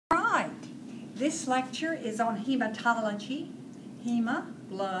This lecture is on hematology, hema,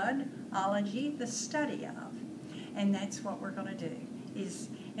 blood, ology, the study of. And that's what we're going to do.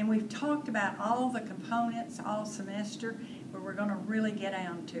 And we've talked about all the components all semester, but we're going to really get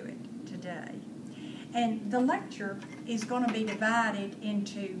down to it today. And the lecture is going to be divided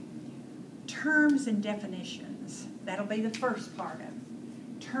into terms and definitions. That'll be the first part of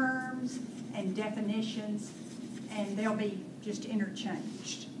it. Terms and definitions, and they'll be just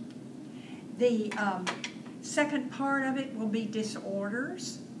interchanged. The second part of it will be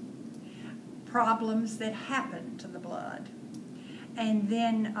disorders, problems that happen to the blood. And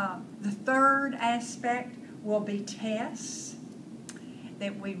then the third aspect will be tests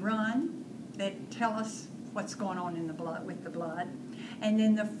that we run that tell us what's going on in the blood with the blood. And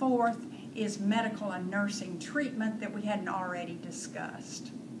then the fourth is medical and nursing treatment that we hadn't already discussed.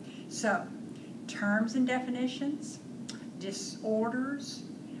 So, terms and definitions, disorders,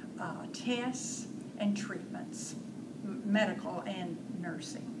 tests, and treatments, medical and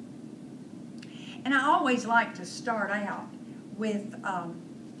nursing. And I always like to start out with kind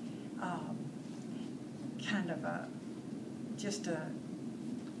of just a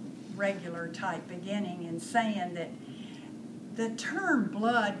regular type beginning and saying that the term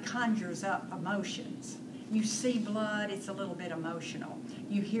blood conjures up emotions. You see blood, it's a little bit emotional.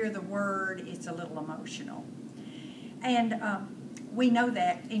 You hear the word, it's a little emotional. And we know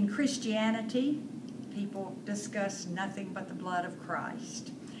that in Christianity, people discuss nothing but the blood of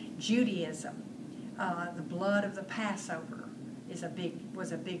Christ. Judaism, the blood of the Passover was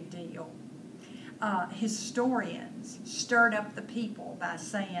a big deal. Historians stirred up the people by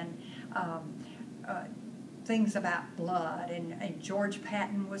saying things about blood, and George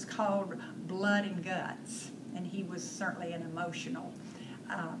Patton was called Blood and Guts, and he was certainly an emotional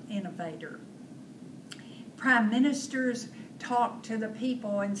innovator. Prime ministers talked to the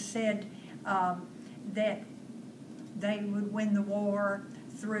people and said that they would win the war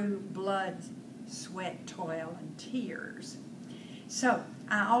through blood, sweat, toil, and tears. So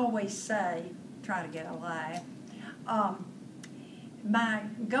I always say, try to get a laugh, my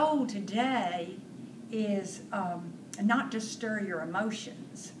goal today is not to stir your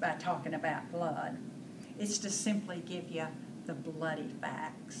emotions by talking about blood. It's to simply give you the bloody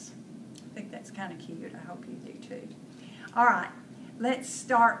facts. I think that's kind of cute. I hope you do too. All right, let's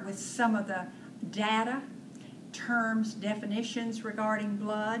start with some of the data, terms, definitions regarding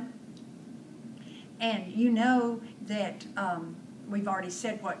blood. And you know that we've already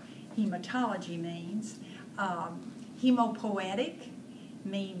said what hematology means. Hemopoietic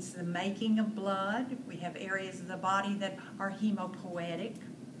means the making of blood. We have areas of the body that are hemopoietic.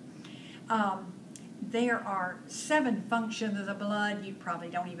 There are 7 functions of the blood. You probably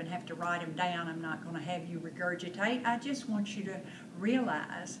don't even have to write them down. I'm not going to have you regurgitate. I just want you to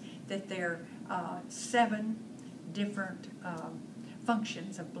realize that there are 7 different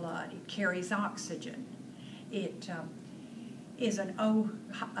functions of blood. It carries oxygen. It is an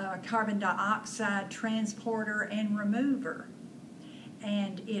carbon dioxide transporter and remover.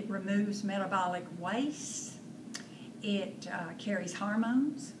 And it removes metabolic waste. It carries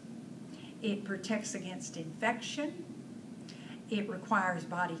hormones. It protects against infection. It requires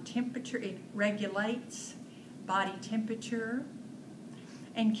body temperature. It regulates body temperature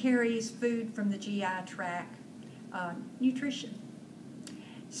and carries food from the GI tract, nutrition.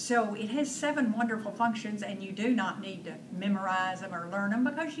 So it has 7 wonderful functions, and you do not need to memorize them or learn them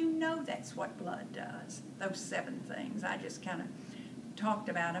because you know that's what blood does, those 7 things. I just kind of talked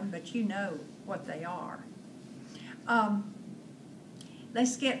about them, but you know what they are.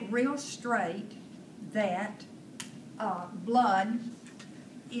 Let's get real straight that blood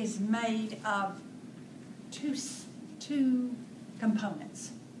is made of two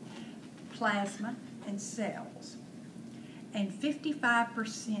components, plasma and cells. And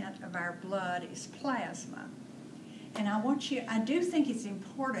 55% of our blood is plasma. And I do think it's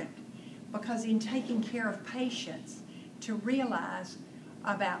important because in taking care of patients to realize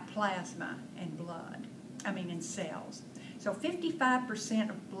about plasma and blood, and cells. So 55%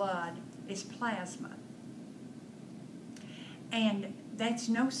 of blood is plasma. And that's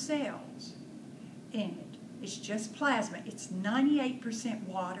no cells in it. It's just plasma. It's 98%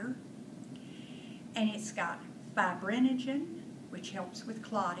 water, and it's got fibrinogen, which helps with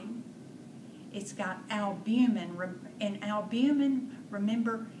clotting. It's got albumin, and albumin,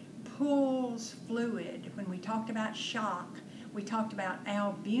 remember, pulls fluid. When we talked about shock, we talked about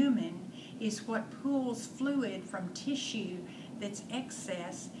albumin is what pulls fluid from tissue that's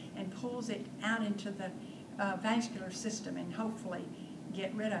excess and pulls it out into the vascular system and hopefully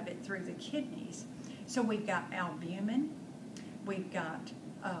get rid of it through the kidneys. So we've got albumin, we've got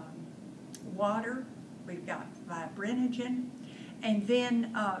water, we've got fibrinogen, and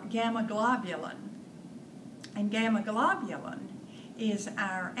then gamma globulin. And gamma globulin is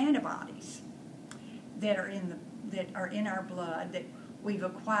our antibodies that are in our blood that we've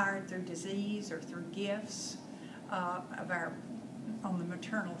acquired through disease or through gifts on the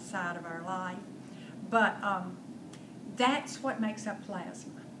maternal side of our life. But that's what makes up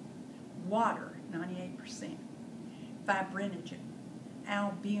plasma. Water, 98%, fibrinogen,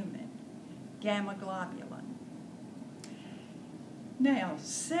 albumin, gamma globulin. Now,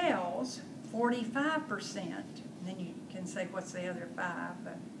 cells, 45%, and then you can say, what's the other 5?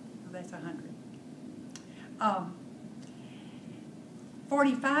 But that's 100.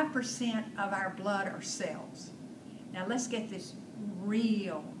 45% of our blood are cells. Now, let's get this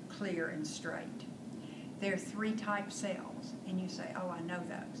real clear and straight. There are 3 type cells, and you say, oh, I know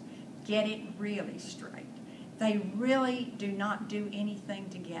those. Get it really straight. They really do not do anything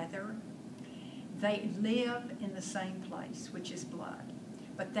together. They live in the same place, which is blood.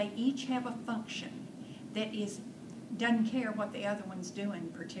 But they each have a function that doesn't care what the other one's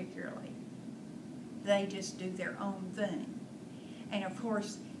doing particularly. They just do their own thing. And of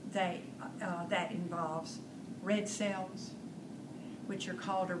course, that involves red cells, which are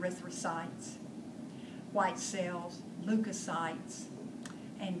called erythrocytes, white cells, leukocytes,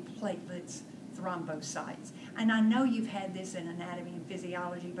 and platelets, thrombocytes. And I know you've had this in anatomy and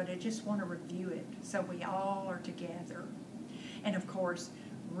physiology, but I just want to review it so we all are together. And of course,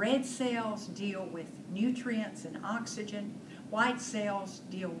 red cells deal with nutrients and oxygen, white cells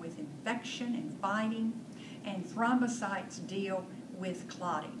deal with infection and fighting, and thrombocytes deal with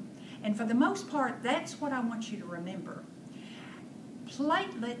clotting. And for the most part, that's what I want you to remember.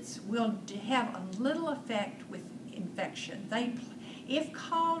 Platelets will have a little effect with infection. If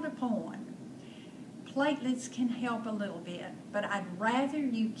called upon, platelets can help a little bit, but I'd rather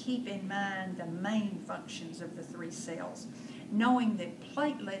you keep in mind the main functions of the 3 cells, knowing that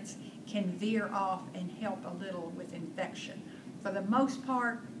platelets can veer off and help a little with infection. For the most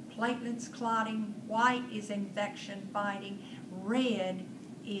part, platelets clotting, white is infection fighting, red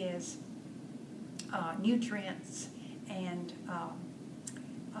is nutrients and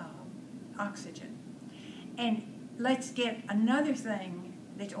oxygen. And let's get another thing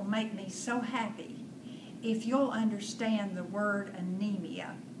that will make me so happy if you'll understand the word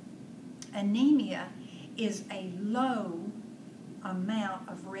anemia. Anemia is a low amount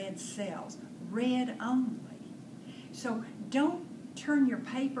of red cells, red only. So don't turn your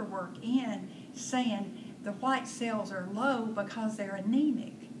paperwork in saying the white cells are low because they're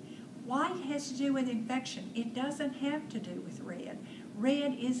anemic. White has to do with infection. It doesn't have to do with red.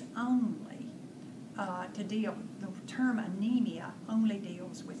 Red is only the term anemia only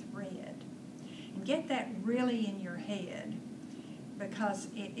deals with red. And get that really in your head, because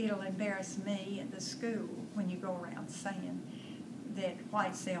it'll embarrass me at the school when you go around saying that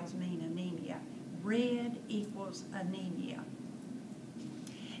white cells mean anemia. Red equals anemia.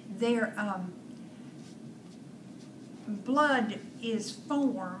 Their blood is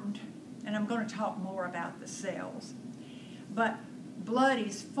formed, and I'm going to talk more about the cells, but blood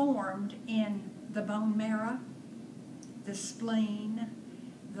is formed in the bone marrow, the spleen,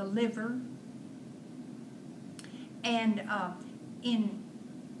 the liver, and in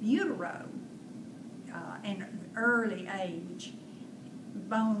utero and early age,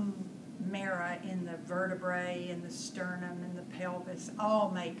 bone marrow in the vertebrae and the sternum and the pelvis all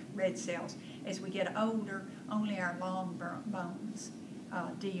make red cells. As we get older, only our long bones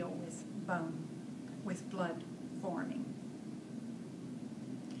deal with blood forming.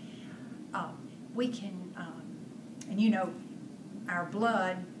 We can, and you know, our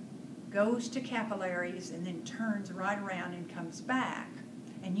blood goes to capillaries and then turns right around and comes back,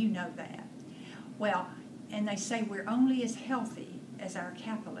 and you know that. Well, and they say we're only as healthy as our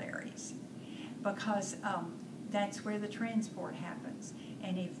capillaries, because that's where the transport happens.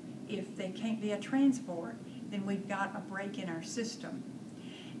 And if there can't be a transport, then we've got a break in our system.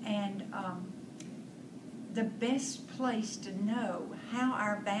 And the best place to know how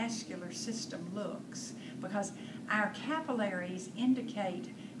our vascular system looks, because our capillaries indicate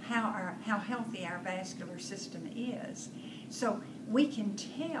how healthy our vascular system is. So we can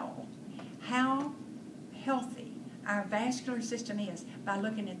tell how healthy our vascular system is by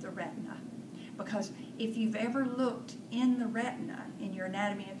looking at the retina. Because if you've ever looked in the retina in your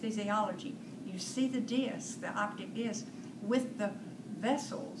anatomy and physiology, you see the disc, the optic disc, with the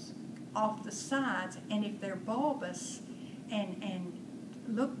vessels off the sides, and if they're bulbous and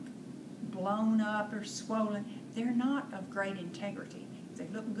look blown up or swollen, they're not of great integrity. If they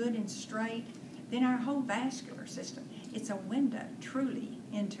look good and straight, then our whole vascular system, it's a window truly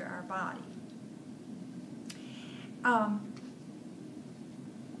into our body. The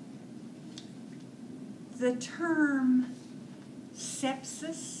term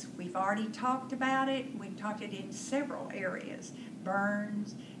sepsis, we've already talked about it. We've talked it in several areas,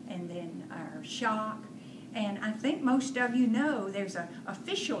 burns and then our shock. And I think most of you know there's an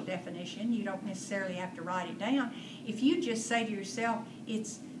official definition. You don't necessarily have to write it down. If you just say to yourself,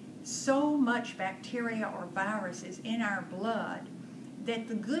 it's so much bacteria or viruses in our blood that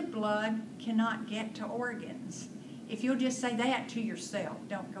the good blood cannot get to organs. If you'll just say that to yourself,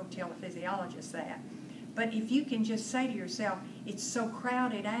 don't go tell a physiologist that. But if you can just say to yourself, it's so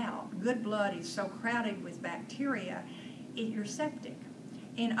crowded out, good blood is so crowded with bacteria, you're septic.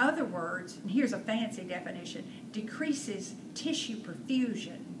 In other words, and here's a fancy definition, decreases tissue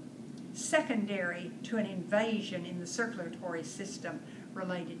perfusion secondary to an invasion in the circulatory system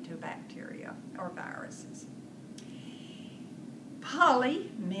related to bacteria or viruses.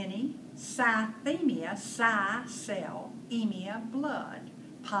 Poly, many, cythemia, cy, cell, emia, blood.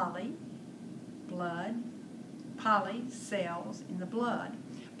 Poly, blood, poly, cells in the blood.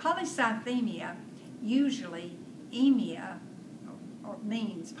 Polycythemia, usually emia, or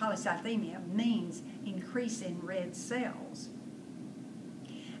means, polycythemia means increase in red cells.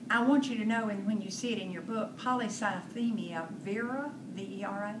 I want you to know, and when you see it in your book, polycythemia vera,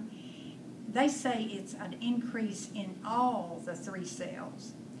 V-E-R-A, they say it's an increase in all the 3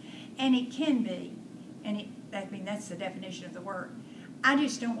 cells. And it can be, and that's the definition of the word. I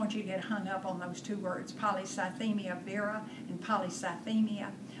just don't want you to get hung up on those 2 words, polycythemia vera and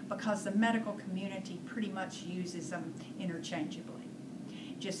polycythemia, because the medical community pretty much uses them interchangeably.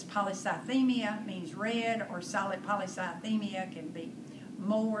 Just polycythemia means red, or solid polycythemia can be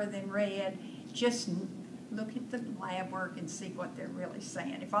more than red. Just look at the lab work and see what they're really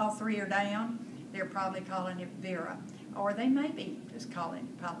saying. If all 3 are down, they're probably calling it vera, or they may be just calling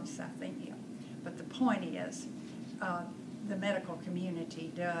it polycythemia. But the point is, the medical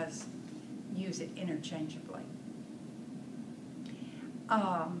community does use it interchangeably.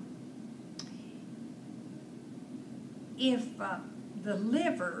 If the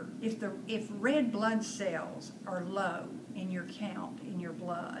liver, if red blood cells are low in your count in your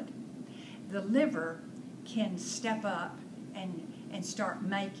blood, the liver can step up and start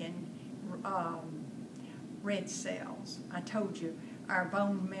making red cells. I told you our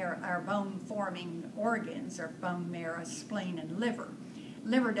bone forming organs are bone marrow, spleen, and liver.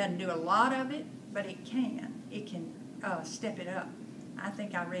 Liver doesn't do a lot of it, but it can. It can step it up. I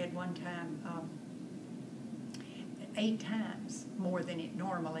think I read one time 8 times more than it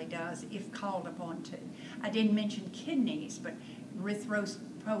normally does if called upon to. I didn't mention kidneys, but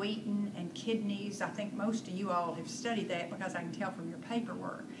erythropoietin and kidneys, I think most of you all have studied that, because I can tell from your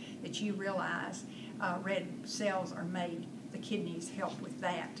paperwork that you realize red cells are made. The kidneys help with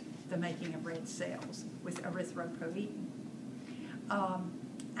that, the making of red cells with erythropoietin.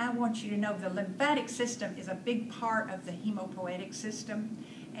 I want you to know the lymphatic system is a big part of the hemopoietic system,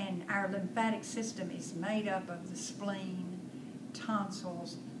 and our lymphatic system is made up of the spleen,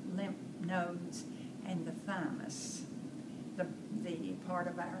 tonsils, lymph nodes, and the thymus, the part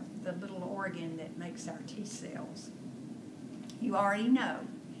of the little organ that makes our T cells. You already know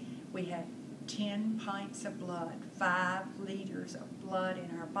we have 10 pints of blood, 5 liters of blood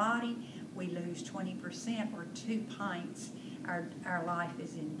in our body. We lose 20% or 2 pints, our life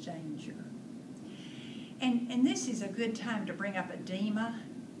is in danger. And this is a good time to bring up edema.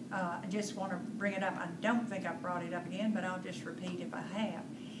 I just want to bring it up. I don't think I brought it up again, but I'll just repeat if I have.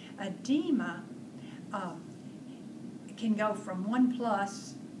 Edema can go from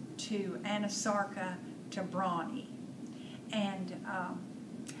 1+ to anasarca to brawny. And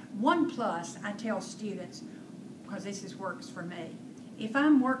 1+, I tell students, because this works for me, if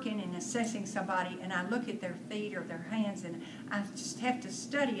I'm working and assessing somebody and I look at their feet or their hands and I just have to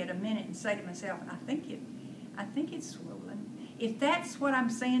study it a minute and say to myself, I think it's swollen. If that's what I'm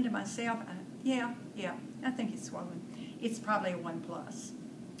saying to myself, yeah, I think it's swollen. It's probably a 1+.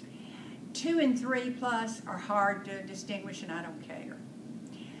 2 and 3+ are hard to distinguish, and I don't care.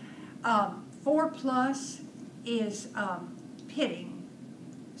 4+ is pitting,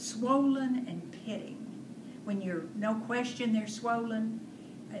 swollen and pitting. When you're, no question, they're swollen,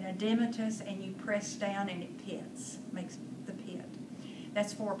 an edematous, and you press down and it pits, makes the pit.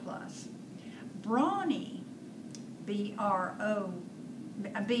 That's 4+. Brawny, B-R-A-W-N-Y,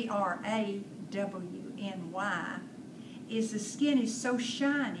 is the skin is so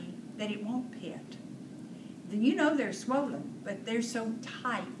shiny that it won't pit. You know they're swollen, but they're so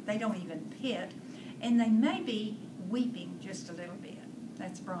tight they don't even pit, and they may be weeping just a little bit.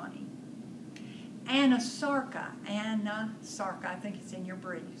 That's brawny. Anasarca, I think it's in your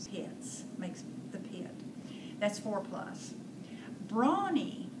briefs, pits, makes the pit. That's 4 plus.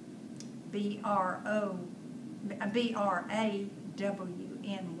 Brawny, B-R-A-W-N-Y,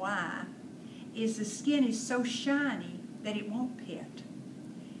 is the skin is so shiny that it won't pit.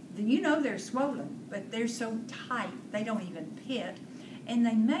 You know they're swollen, but they're so tight they don't even pit, and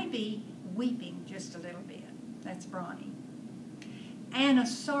they may be weeping just a little bit. That's brawny.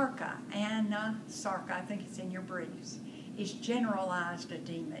 Anasarca, I think it's in your briefs, is generalized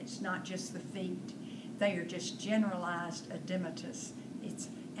edema. It's not just the feet. They are just generalized edematous. It's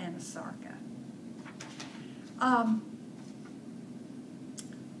anasarca.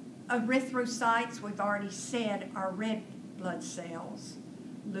 Erythrocytes, we've already said, are red blood cells.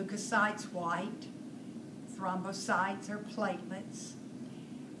 Leukocytes, white. Thrombocytes are platelets.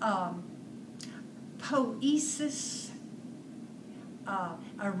 Poiesis,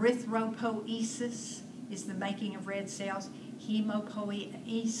 erythropoiesis is the making of red cells.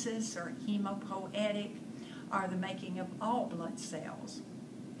 Hemopoiesis or hemopoietic are the making of all blood cells.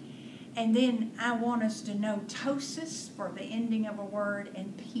 And then I want us to know ptosis for the ending of a word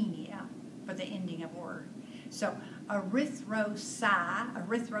and pinia for the ending of a word. So erythro's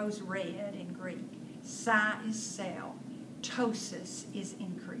red in Greek. Psi is cell. Ptosis is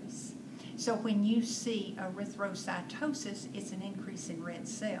increase. So when you see erythrocytosis, it's an increase in red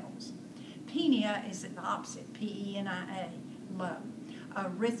cells. Pinia is the opposite, P-E-N-I-A, low.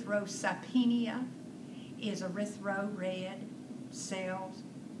 Erythrocypenia is erythro, red, cells,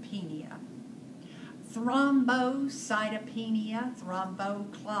 penia. Thrombocytopenia,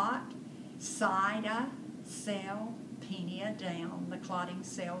 thromboclot, cyta, cell, penia, down. The clotting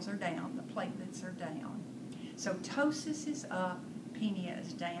cells are down, the platelets are down. So ptosis is up, penia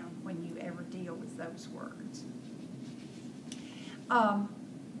is down when you ever deal with those words.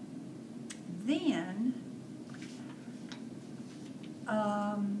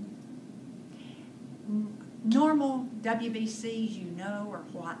 Normal WBCs, you know, are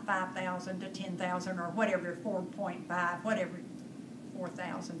what, 5,000 to 10,000 or whatever, 4.5, whatever,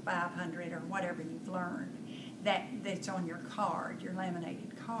 4,500 or whatever you've learned that's on your card, your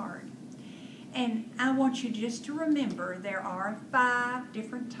laminated card. And I want you just to remember there are 5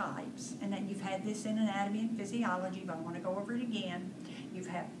 different types, and that you've had this in anatomy and physiology, but I want to go over it again. You've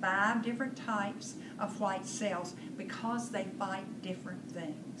had 5 different types of white cells because they fight different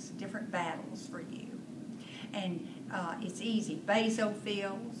things, different battles for you. And it's easy.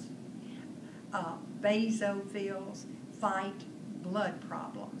 Basophils fight blood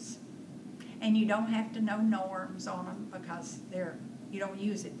problems. And you don't have to know norms on them because you don't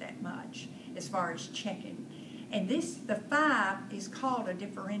use it that much as far as checking. And the 5 is called a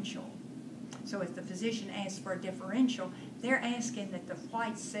differential. So if the physician asks for a differential, they're asking that the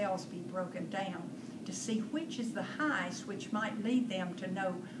white cells be broken down to see which is the highest, which might lead them to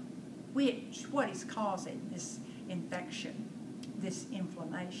know what is causing this infection, this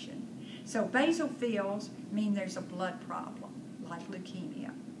inflammation. So basophils mean there's a blood problem, like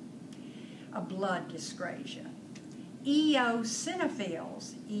leukemia, a blood dyscrasia.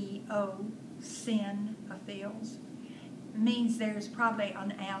 Eosinophils, means there's probably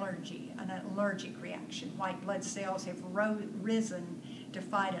an allergy, an allergic reaction. White blood cells have risen to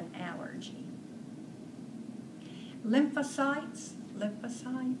fight an allergy. Lymphocytes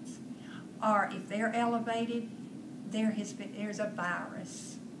are, if they're elevated, there's a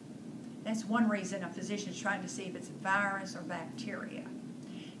virus. That's one reason a physician is trying to see if it's a virus or bacteria.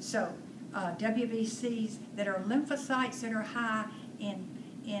 So WBCs that are lymphocytes that are high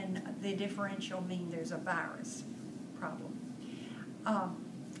in the differential mean there's a virus problem.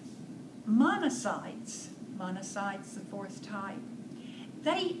 Monocytes, the 4th type,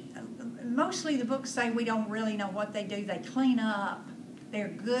 mostly the books say we don't really know what they do. They clean up. They're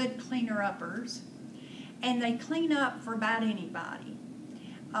good cleaner-uppers, and they clean up for about anybody.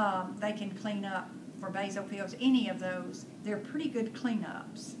 They can clean up for basophils, any of those. They're pretty good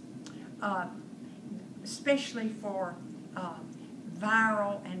cleanups, especially for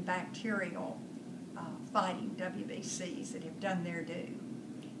viral and bacterial fighting WBCs that have done their due.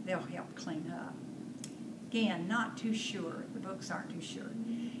 They'll help clean up. Again, not too sure. The books aren't too sure.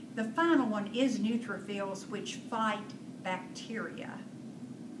 The final one is neutrophils, which fight bacteria.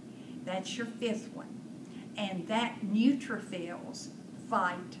 That's your 5th one. And that neutrophils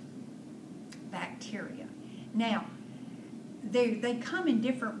fight bacteria. Now, they come in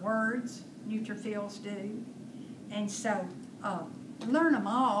different words, neutrophils do. And so learn them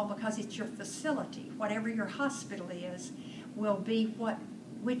all because it's your facility. Whatever your hospital is will be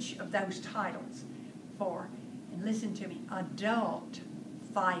which of those titles for, and listen to me, adult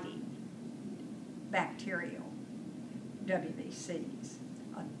fighting bacterial WBCs.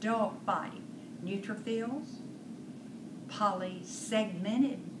 Adult fighting. Neutrophils,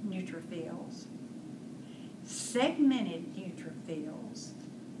 polysegmented neutrophils, segmented neutrophils,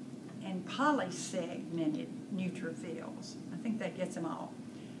 and polysegmented neutrophils. I think that gets them all.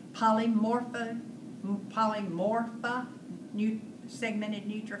 Polymorpha segmented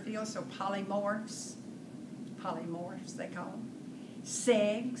neutrophils, so polymorphs they call them.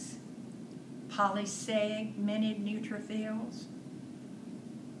 Segs, polysegmented neutrophils,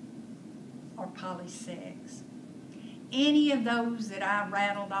 or polysegs. Any of those that I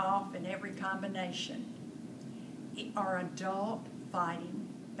rattled off in every combination are adult fighting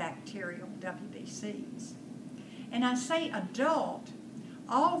bacterial WBCs. And I say adult,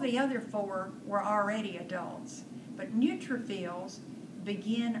 all the other four were already adults, but neutrophils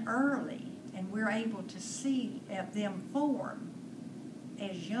begin early, and we're able to see them form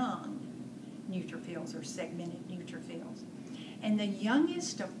as young neutrophils or segmented neutrophils. And the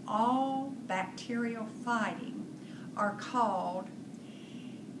youngest of all bacterial fighting are called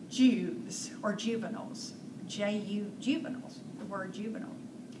juves or juveniles. Juveniles. The word juvenile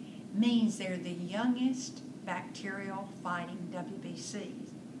means they're the youngest bacterial fighting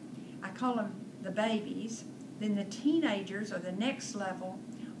WBCs. I call them the babies. Then the teenagers, or the next level,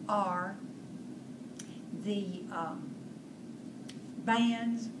 are the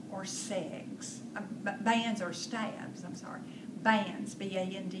bands or segs. Bands or stabs, I'm sorry. Bands,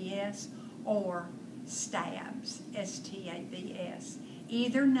 B-A-N-D-S, or stabs, S-T-A-B-S.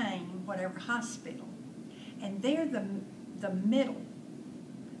 Either name, whatever hospital. And they're the middle,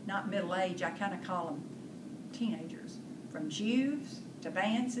 not middle age, I kind of call them teenagers. From juves to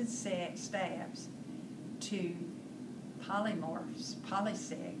bands and stabs to polymorphs,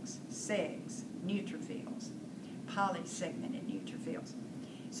 polysegs, segs, neutrophils, polysegmented neutrophils.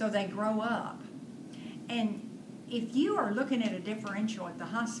 So they grow up. And if you are looking at a differential at the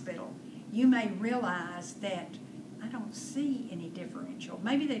hospital, you may realize that I don't see any differential.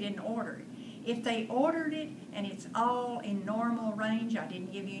 Maybe they didn't order it. If they ordered it and it's all in normal range, I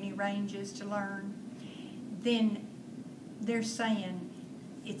didn't give you any ranges to learn, then they're saying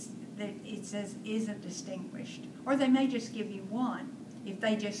it says isn't distinguished. Or they may just give you one. If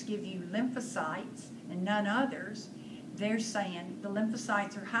they just give you lymphocytes and none others, they're saying the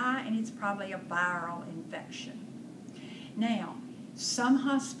lymphocytes are high and it's probably a viral infection. Now, some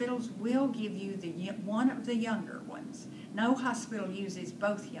hospitals will give you one of the younger ones. No hospital uses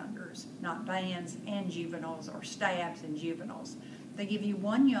both youngers, not bands and juveniles or stabs and juveniles. They give you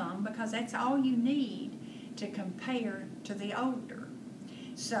one young because that's all you need to compare to the older.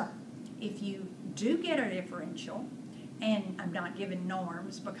 So, if you do get a differential, and I'm not giving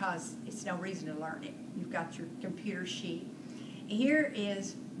norms because it's no reason to learn it. You've got your computer sheet. Here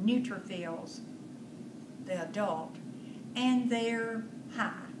is neutrophils, the adult, and they're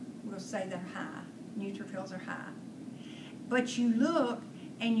high. We'll say they're high. Neutrophils are high. But you look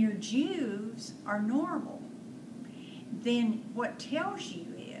and your juves are normal. Then what tells you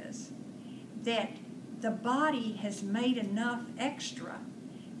is that the body has made enough extra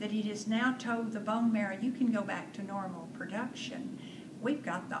that it has now told the bone marrow, you can go back to normal production. We've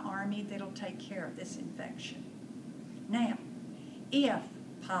got the army that'll take care of this infection. Now, if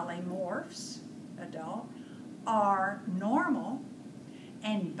polymorphs, adult, are normal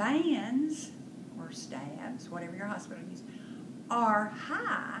and bands or stabs, whatever your hospital uses, are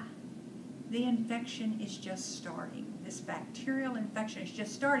high, the infection is just starting. This bacterial infection is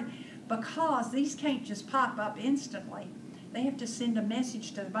just starting because these can't just pop up instantly. They have to send a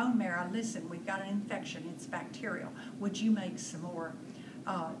message to the bone marrow, listen, we've got an infection, it's bacterial. Would you make some more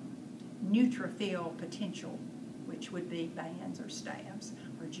neutrophil potential, which would be bands or stabs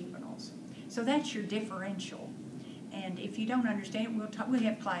or juveniles. So that's your differential. And if you don't understand it, we'll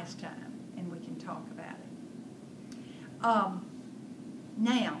have class time and we can talk about it.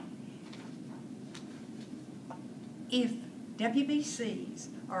 Now, if WBCs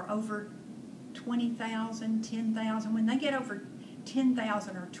are over 20,000, 10,000, when they get over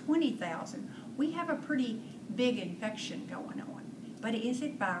 10,000 or 20,000, we have a pretty big infection going on. But is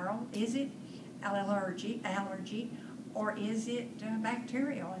it viral? Is it allergy, or is it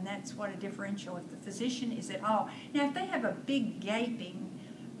bacterial? And that's what a differential, if the physician is at all. Now, if they have a big gaping,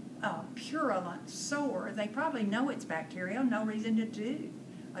 purulent sore, they probably know it's bacterial, no reason to do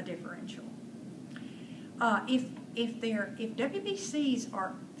a differential. If WBCs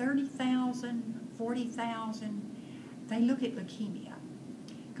are 30,000, 40,000, they look at leukemia,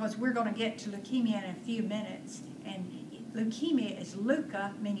 because we're going to get to leukemia in a few minutes. And leukemia is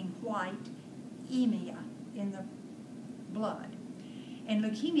leuka, meaning white, emia, in the blood. And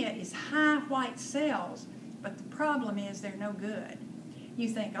leukemia is high white cells, but the problem is they're no good. you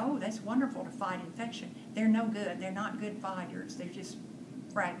think, oh, that's wonderful to fight infection. They're no good. They're not good fighters. They're just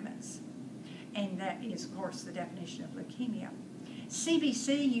fragments. And that is, of course, the definition of leukemia.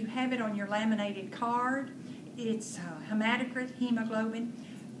 CBC, you have it on your laminated card. It's hematocrit, hemoglobin,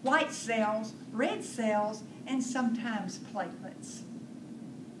 white cells, red cells, and sometimes platelets.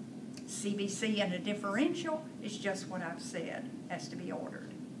 CBC and a differential is just what I've said, has to be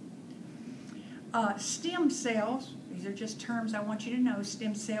ordered. Stem cells, these are just terms I want you to know.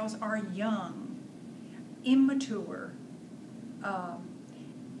 Stem cells are young, immature,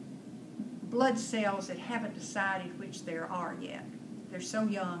 blood cells that haven't decided which there are yet. They're so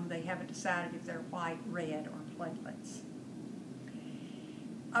young they haven't decided if they're white, red, or platelets.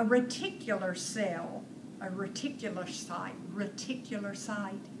 A reticular cell, a reticular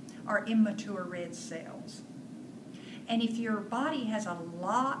site are immature red cells. And if your body has a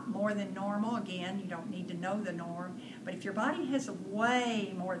lot more than normal, again, you don't need to know the norm, but if your body has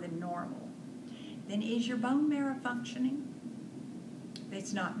way more than normal, then is your bone marrow functioning?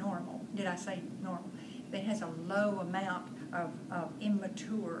 It's not normal. Did I say normal? If it has a low amount of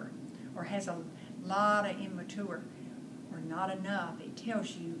immature, or has a lot of immature, or not enough, it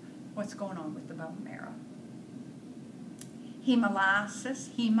tells you what's going on with the bone marrow. Hemolysis,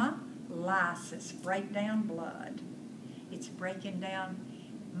 break down blood. It's breaking down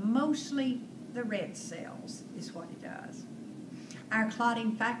mostly the red cells is what it does. Our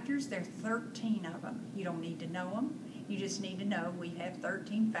clotting factors, there are 13 of them. You don't need to know them. You just need to know we have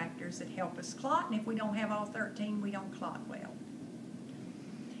 13 factors that help us clot, and if we don't have all 13, we don't clot well.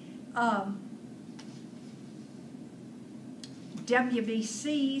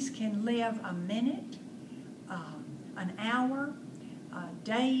 WBCs can live a minute, an hour,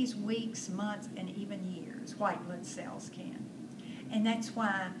 days, weeks, months, and even years. White blood cells can. And that's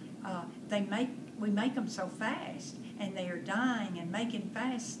why we make them so fast, and they are dying and making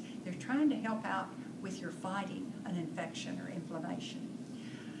fast. They're trying to help out with your fighting an infection or inflammation.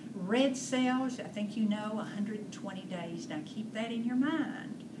 Red cells, I think you know, 120 days. Now keep that in your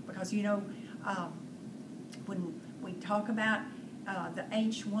mind, because you know when we talk about the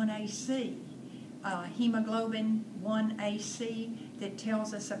H1AC, hemoglobin 1AC, that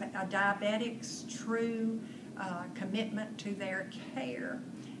tells us about a diabetic's true commitment to their care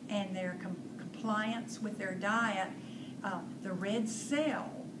and their compliance with their diet. The red cell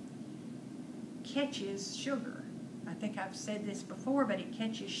catches sugar. I think I've said this before, but it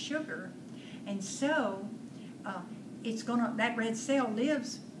catches sugar, and so that red cell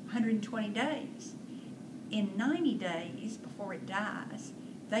lives 120 days. In 90 days before it dies,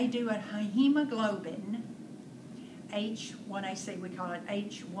 they do a hemoglobin H1AC. We call it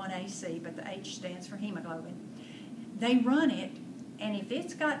H1AC, but the H stands for hemoglobin. They run it, and if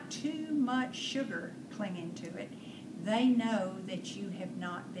it's got too much sugar clinging to it, they know that you have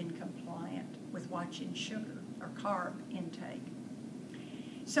not been compliant with watching sugar or carb intake.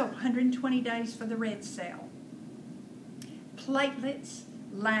 So 120 days for the red cell. Platelets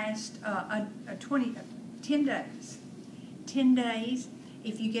last 10 days. 10 days.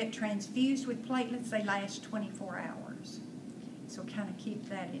 If you get transfused with platelets, they last 24 hours. So kind of keep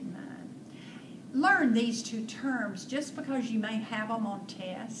that in mind. Learn these two terms just because you may have them on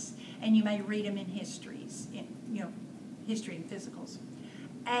tests and you may read them in histories, history and physicals.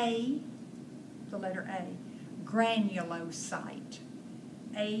 The letter A, granulocyte.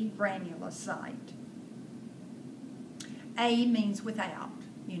 A granulocyte. A means without.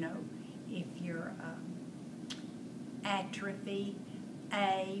 If you're atrophy,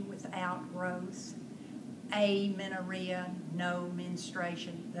 A without growth, amenorrhea, no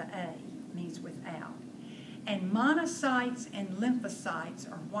menstruation, the A means without. And monocytes and lymphocytes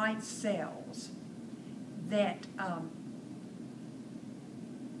are white cells that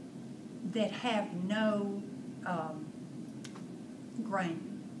have no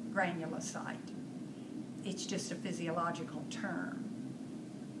granulocyte. It's just a physiological term.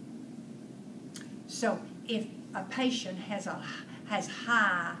 So if a patient has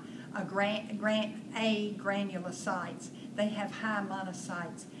high granulocytes, they have high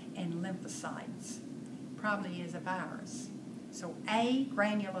monocytes and lymphocytes. Probably is a virus. So a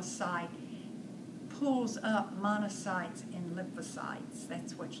granulocyte pulls up monocytes and lymphocytes.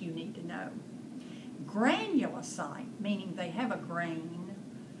 That's what you need to know. Granulocyte, meaning they have a grain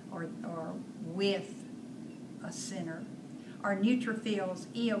or with a center, are neutrophils,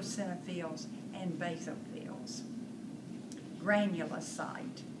 eosinophils, and basophils.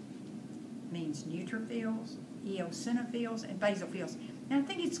 Granulocyte means neutrophils, eosinophils, and basophils. And I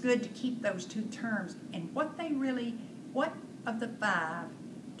think it's good to keep those two terms and what of the five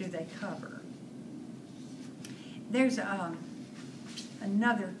do they cover? There's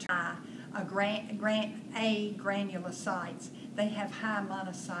another granulocytes. They have high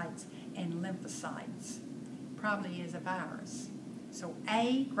monocytes and lymphocytes. Probably is a virus. So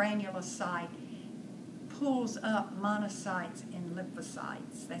A granulocyte pulls up monocytes and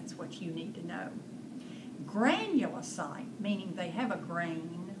lymphocytes. That's what you need to know. Granulocyte, meaning they have a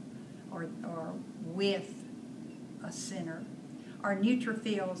grain or with a center, are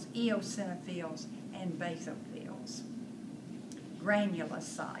neutrophils, eosinophils, and basophils.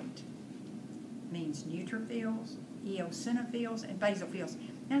 Granulocyte means neutrophils, eosinophils, and basophils.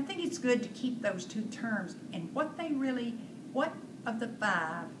 And I think it's good to keep those two terms and what of the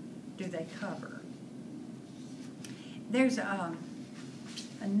five do they cover? There's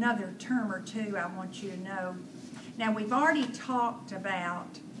another term or two I want you to know. Now, we've already talked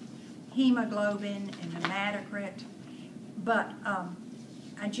about hemoglobin and hematocrit, but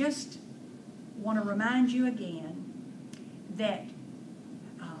I just want to remind you again that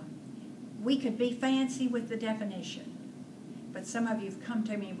we could be fancy with the definition, but some of you have come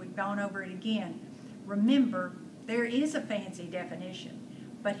to me and we've gone over it again. Remember, there is a fancy definition,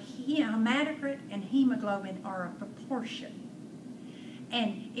 but hematocrit and hemoglobin are a proportion.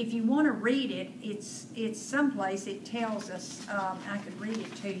 And if you want to read it, it's someplace it tells us, I could read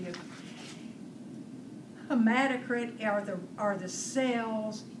it to you. Hematocrit are the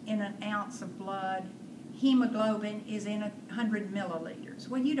cells in an ounce of blood. Hemoglobin is in 100 milliliters.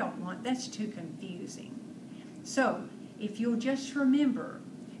 Well, you don't want, that's too confusing. So, if you'll just remember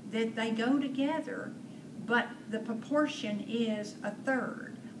that they go together, but the proportion is a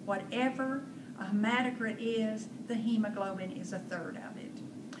third. Whatever a hematocrit is, the hemoglobin is a third of it.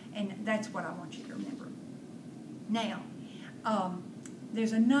 And that's what I want you to remember. Now,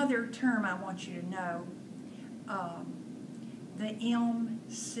 there's another term I want you to know, the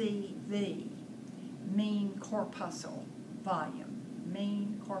MCV, mean corpuscle volume,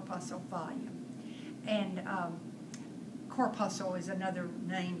 mean corpuscle volume. And corpuscle is another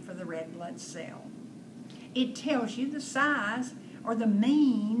name for the red blood cell. It tells you the size or the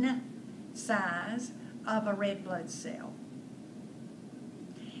mean size of a red blood cell.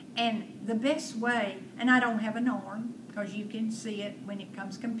 And the best way, and I don't have an arm because you can see it when it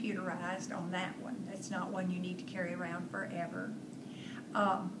comes computerized on that one. That's not one you need to carry around forever.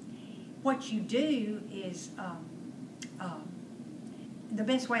 What you do is, the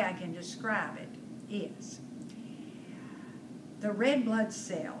best way I can describe it is, the red blood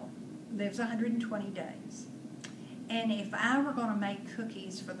cell lives 120 days. And if I were going to make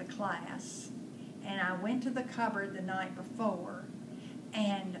cookies for the class, and I went to the cupboard the night before,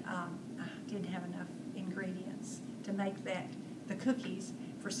 and I didn't have enough ingredients to make the cookies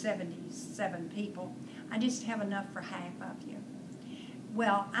for 77 people, I just have enough for half of you.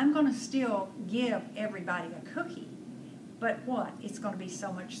 Well, I'm going to still give everybody a cookie, but what? It's going to be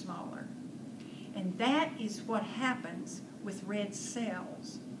so much smaller. And that is what happens with red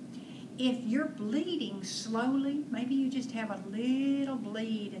cells. If you're bleeding slowly, maybe you just have a little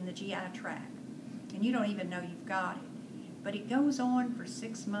bleed in the GI tract, and you don't even know you've got it. But it goes on for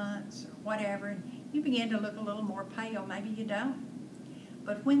 6 months or whatever, and you begin to look a little more pale. Maybe you don't.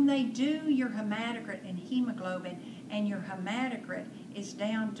 But when they do your hematocrit and hemoglobin, and your hematocrit is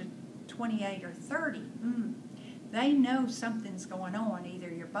down to 28 or 30, they know something's going on. Either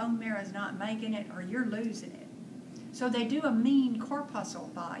your bone marrow is not making it or you're losing it. So they do a mean corpuscle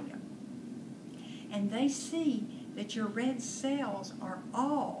volume. And they see that your red cells are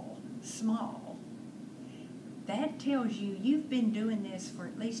all small. That tells you you've been doing this for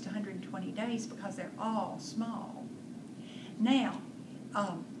at least 120 days because they're all small. Now,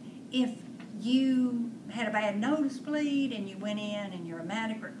 if you had a bad nosebleed and you went in and your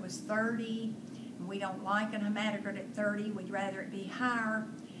hematocrit was 30, and we don't like a hematocrit at 30, we'd rather it be higher,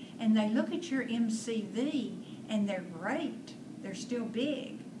 and they look at your MCV and they're great, they're still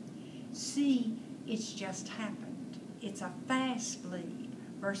big. See, it's just happened. It's a fast bleed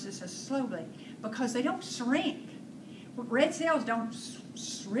versus a slow bleed because they don't shrink. Red cells don't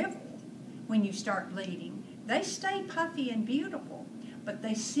shrivel when you start bleeding. They stay puffy and beautiful, but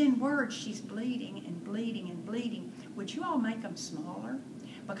they send word she's bleeding and bleeding and bleeding. Would you all make them smaller?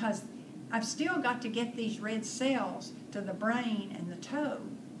 Because I've still got to get these red cells to the brain and the toe.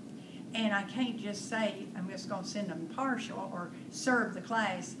 And I can't just say I'm just going to send them partial or serve the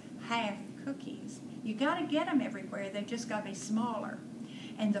class half cookies. You got to get them everywhere. They've just got to be smaller.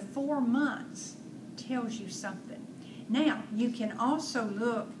 And the 4 months tells you something. Now, you can also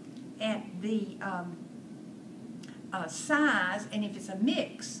look at the size, and if it's a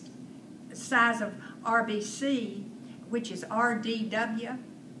mixed size of RBC, which is RDW,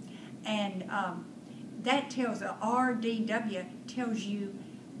 and that tells, the RDW tells you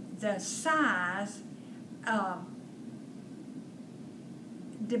the size,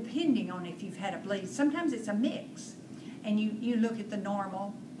 depending on if you've had a bleed. Sometimes it's a mix. And you look at the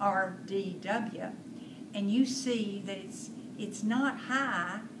normal RDW, and you see that it's not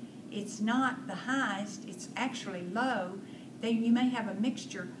high, it's not the highest, it's actually low. Then you may have a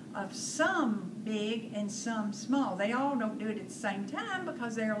mixture of some big and some small. They all don't do it at the same time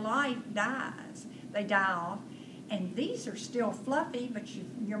because their light dies. They die off. And these are still fluffy, but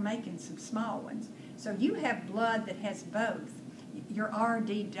you're making some small ones. So you have blood that has both. Your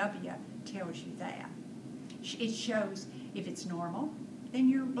RDW tells you that. It shows if it's normal, then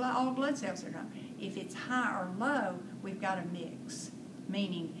your all blood cells are normal. If it's high or low, we've got a mix,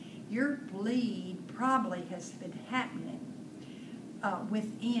 meaning your bleed probably has been happening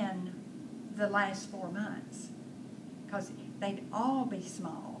within the last 4 months, because they'd all be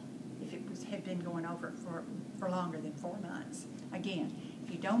small if it had been going over for longer than 4 months. Again, if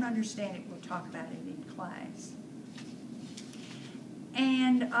you don't understand it, we'll talk about it in class.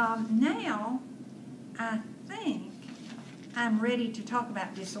 And now I think I'm ready to talk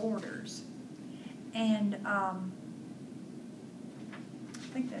about disorders. And I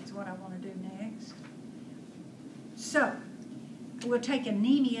think that's what I want to do next. So, we'll take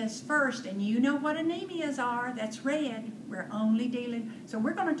anemias first, and you know what anemias are. That's red. We're only dealing. So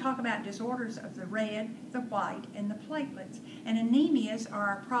we're going to talk about disorders of the red, the white, and the platelets. And anemias are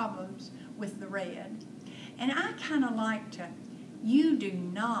our problems with the red. And I kind of like to, you do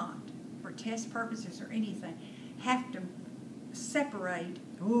not, for test purposes or anything, have to separate,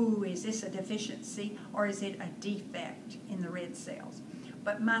 ooh, is this a deficiency or is it a defect in the red cells?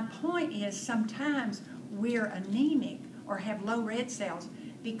 But my point is sometimes we're anemic or have low red cells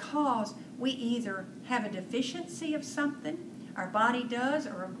because we either have a deficiency of something, our body does,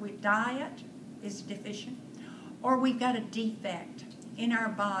 or diet is deficient, or we've got a defect in our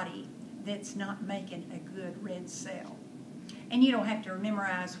body that's not making a good red cell. And you don't have to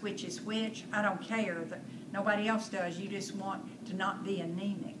memorize which is which. I don't care. Nobody else does. You just want to not be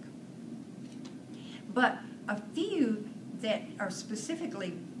anemic. But a few that are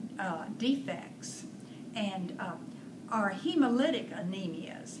specifically defects and are hemolytic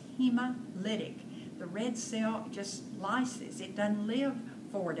anemias. Hemolytic. The red cell just lyses. It doesn't live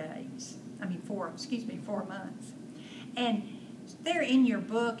 4 days. 4 months. And they're in your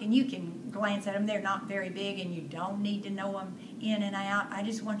book, and you can glance at them. They're not very big, and you don't need to know them in and out. I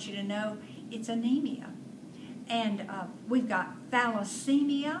just want you to know it's anemia. And we've got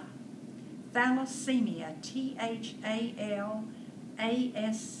thalassemia. Thalassemia,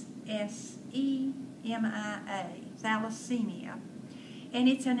 Thalassemia, thalassemia. And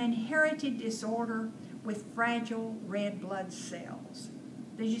it's an inherited disorder with fragile red blood cells.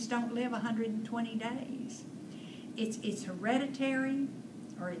 They just don't live 120 days. It's hereditary,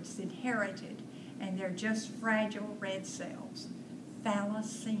 or it's inherited, and they're just fragile red cells.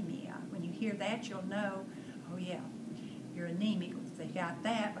 Thalassemia. When you hear that, you'll know, oh yeah, you're anemic if they got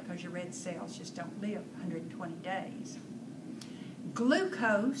that, because your red cells just don't live 120 days.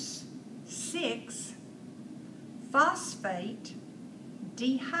 Glucose 6-phosphate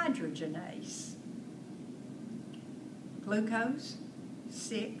dehydrogenase. Glucose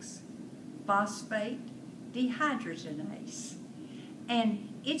 6-phosphate dehydrogenase. And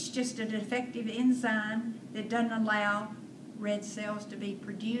it's just a defective enzyme that doesn't allow red cells to be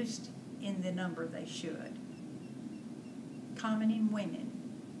produced in the number they should. Common in women.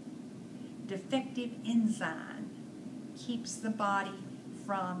 Defective enzyme keeps the body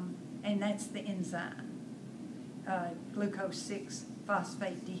from, and that's the enzyme, glucose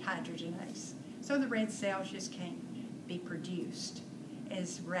 6-phosphate dehydrogenase. So the red cells just can't be produced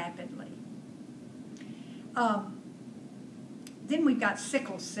as rapidly. Then we've got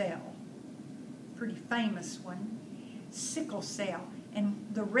sickle cell, pretty famous one. Sickle cell, and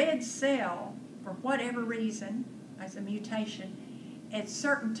the red cell, for whatever reason, as a mutation, at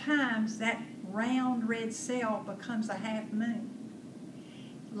certain times that round red cell becomes a half moon.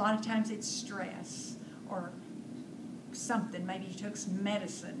 A lot of times it's stress or something. Maybe you took some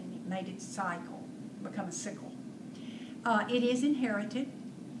medicine and it made it cycle, become a sickle. It is inherited.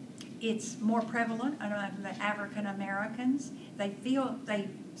 It's more prevalent among the African Americans. They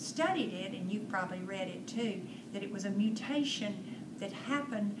studied it, and you've probably read it too, that it was a mutation that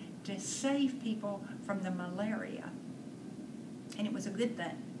happened to save people from the malaria. And it was a good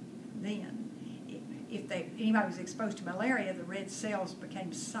thing then. If anybody was exposed to malaria, the red cells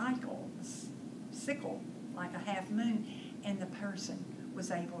became sickle, like a half moon, and the person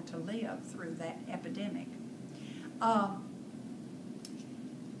was able to live through that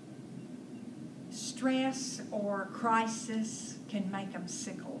stress or crisis can make them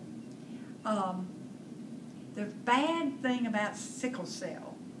sickle. The bad thing about sickle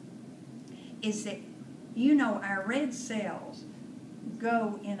cell is that, you know, our red cells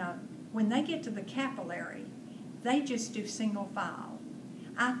go in when they get to the capillary, they just do single file.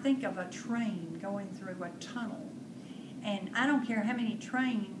 I think of a train going through a tunnel, and I don't care how many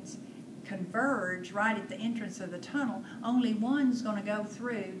trains converge right at the entrance of the tunnel, only one's going to go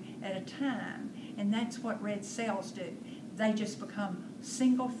through at a time, and that's what red cells do. They just become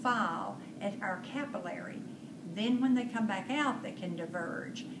single file at our capillary. Then when they come back out, they can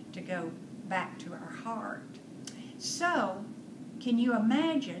diverge to go back to our heart. So, can you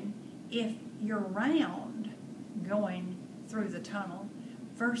imagine if you're round going through the tunnel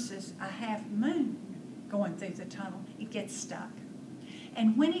versus a half moon going through the tunnel? It gets stuck.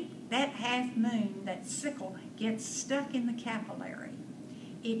 And when that half moon, that sickle, gets stuck in the capillary,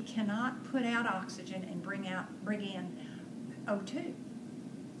 it cannot put out oxygen and bring in O2.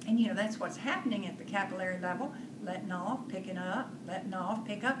 And you know, that's what's happening at the capillary level, letting off, picking up, letting off,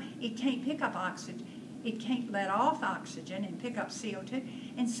 pick up. It can't pick up oxygen. It can't let off oxygen and pick up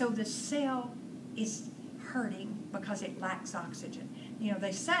CO2. And so the cell is hurting because it lacks oxygen. You know,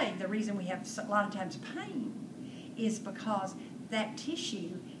 they say the reason we have a lot of times pain is because that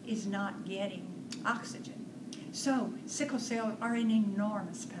tissue is not getting oxygen. So sickle cells are in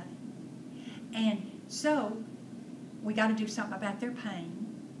enormous pain. And so we got to do something about their pain.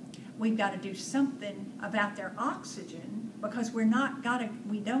 We've got to do something about their oxygen because we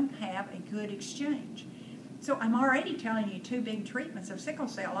don't have a good exchange. So I'm already telling you 2 big treatments of sickle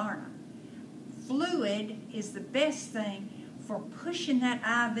cell, aren't I? Fluid is the best thing for pushing that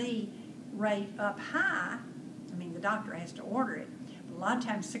IV rate up high. I mean, the doctor has to order it. But a lot of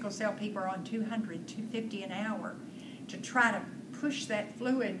times sickle cell people are on 200, 250 an hour to try to push that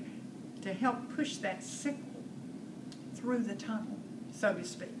fluid to help push that sickle through the tunnel, so to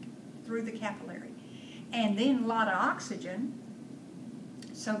speak, through the capillary. And then a lot of oxygen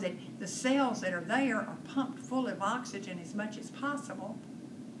so that the cells that are there are pumped full of oxygen as much as possible,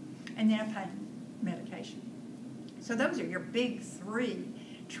 and then a pain medication. So those are your big 3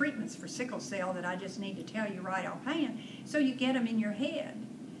 treatments for sickle cell that I just need to tell you right offhand, so you get them in your head.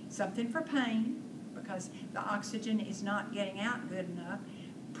 Something for pain, because the oxygen is not getting out good enough.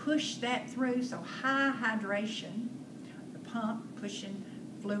 Push that through, so high hydration, the pump pushing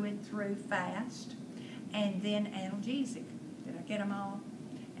fluid through fast, and then analgesic. Did I get them all?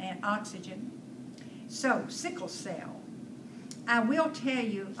 And oxygen. So, sickle cell. I will tell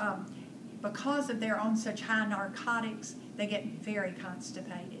you, because of they're on such high narcotics, they get very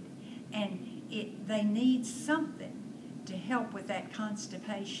constipated. And they need something to help with that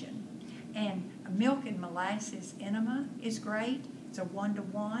constipation. And milk and molasses enema is great. It's a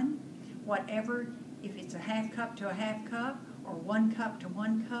 1-to-1. Whatever, if it's a half cup to a half cup, or 1 cup to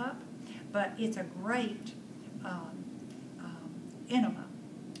 1 cup. But it's a great enema.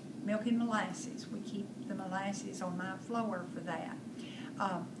 Milk and molasses. We keep the molasses on my floor for that.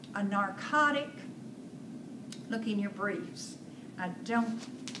 A narcotic, look in your briefs. I don't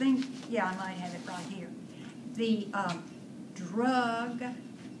think, yeah, I might have it right here. The drug,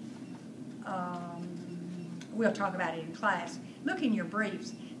 we'll talk about it in class. Look in your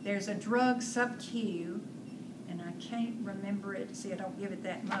briefs. There's a drug sub-Q, and I can't remember it. See, I don't give it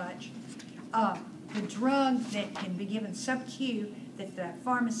that much. The drug that can be given sub-Q that the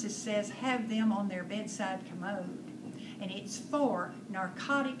pharmacist says have them on their bedside commode. And it's for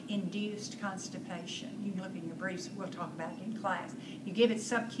narcotic-induced constipation. You can look in your briefs. We'll talk about it in class. You give it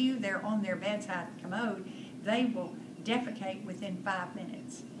sub-Q, they're on their bedside commode. They will defecate within 5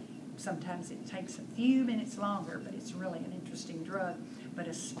 minutes. Sometimes it takes a few minutes longer, but it's really an interesting drug. But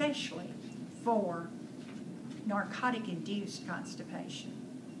especially for narcotic-induced constipation.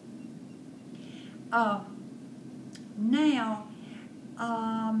 Now,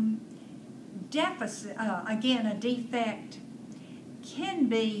 deficit, again, a defect can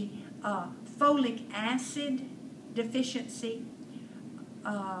be folic acid deficiency.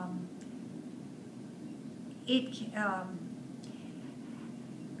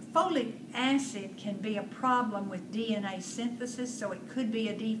 Folic acid can be a problem with DNA synthesis, so it could be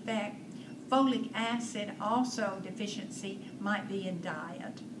a defect. Folic acid also deficiency might be in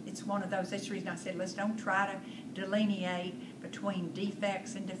diet. It's one of those. That's the reason I said let's don't try to delineate between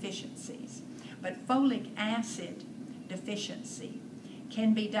defects and deficiencies. But folic acid deficiency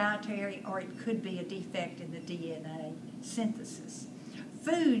can be dietary, or it could be a defect in the DNA synthesis.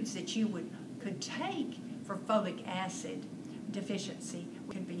 Foods that you could take for folic acid deficiency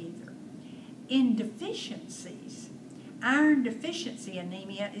could be either. In deficiencies, Iron deficiency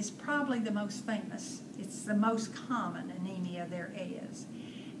anemia is probably the most famous. It's the most common anemia there is.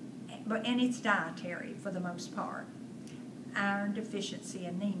 And it's dietary for the most part. Iron deficiency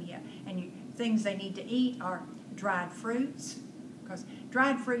anemia. And things they need to eat are dried fruits, because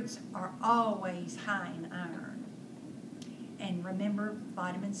dried fruits are always high in iron. And remember,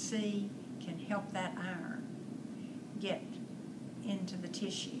 vitamin C can help that iron get into the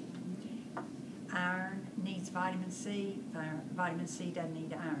tissue. Iron needs vitamin C. Vitamin C doesn't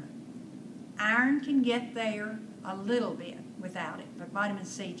need iron. Iron can get there a little bit without it, but vitamin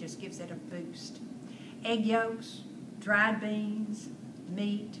C just gives it a boost. Egg yolks, dried beans,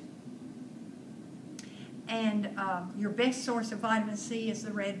 meat. And your best source of vitamin C is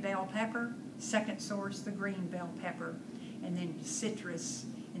the red bell pepper. Second source, the green bell pepper. And then citrus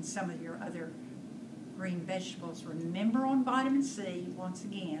and some of your other green vegetables. Remember, on vitamin C, once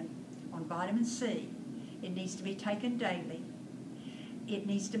again, on vitamin C, it needs to be taken daily. It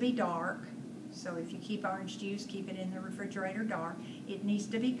needs to be dark. So if you keep orange juice, keep it in the refrigerator dark. It needs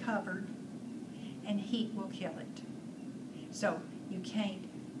to be covered, and heat will kill it. So you can't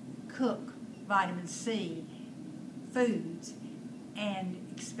cook vitamin C foods and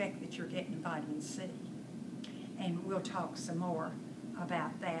expect that you're getting vitamin C. And we'll talk some more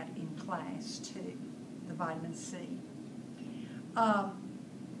about that in class too, the vitamin C.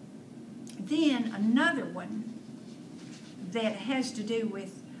 Then another one that has to do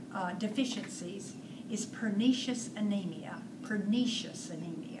with deficiencies is pernicious anemia,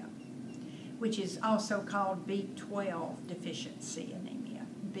 which is also called B12 deficiency anemia,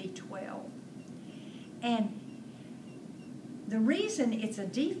 B12. And the reason it's a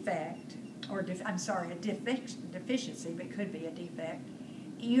defect, or a deficiency, but it could be a defect,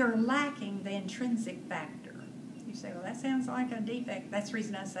 you're lacking the intrinsic factor. You say, well, that sounds like a defect. That's the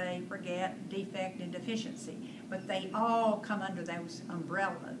reason I say forget defect and deficiency. But they all come under those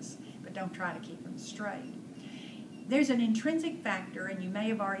umbrellas, but don't try to keep them straight. There's an intrinsic factor, and you may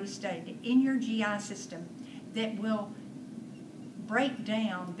have already studied it, in your GI system that will break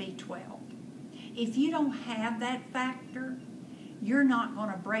down B12. If you don't have that factor, you're not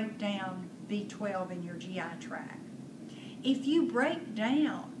going to break down B12 in your GI tract. If you break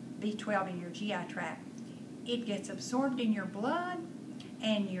down B12 in your GI tract, it gets absorbed in your blood,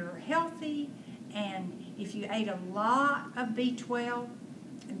 and you're healthy. And if you ate a lot of B12,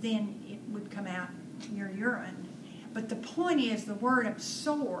 then it would come out in your urine. But the point is, the word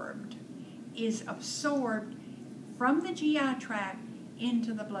absorbed is absorbed from the GI tract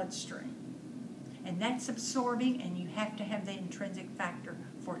into the bloodstream. And that's absorbing, and you have to have the intrinsic factor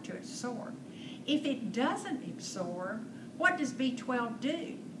for it to absorb. If it doesn't absorb, what does B12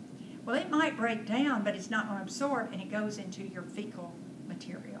 do? Well, it might break down, but it's not going to absorb, and it goes into your fecal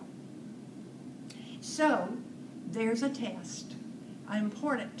material. So there's a test, an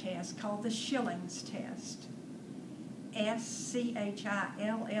important test called the Schilling's test. Schillings,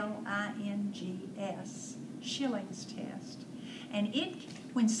 Schilling's test. And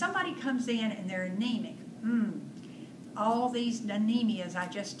when somebody comes in and they're anemic, all these anemias I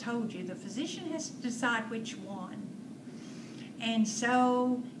just told you, the physician has to decide which one. And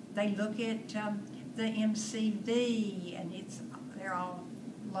so they look at the MCV, and they're all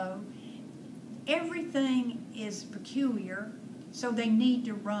low. Everything is peculiar, so they need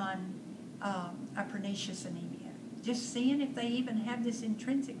to run a pernicious anemia, just seeing if they even have this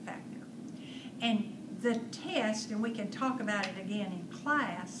intrinsic factor. And the test, and we can talk about it again in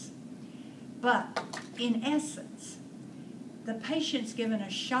class, but in essence, the patient's given a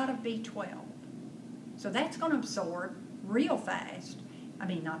shot of B12. So that's going to absorb real fast. I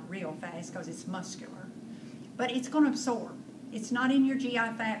mean, not real fast because it's muscular, but it's going to absorb. It's not in your GI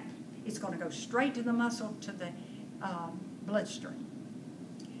tract. It's going to go straight to the muscle, to the bloodstream.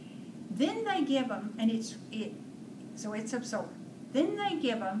 Then they give them, so it's absorbed. Then they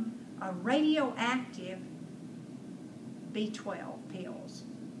give them a radioactive B12 pills.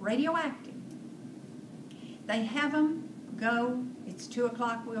 Radioactive. They have them go, it's 2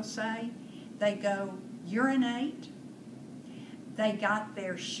 o'clock we'll say, they go urinate. They got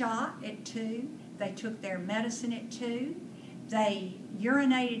their shot at 2. They took their medicine at 2. They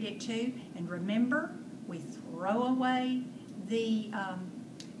urinated at 2. And remember, we throw away the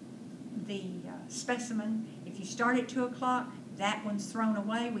specimen. If you start at 2 o'clock, that one's thrown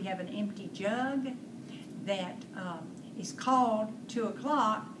away. We have an empty jug that is called 2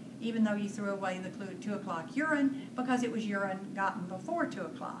 o'clock, even though you threw away the 2 o'clock urine, because it was urine gotten before 2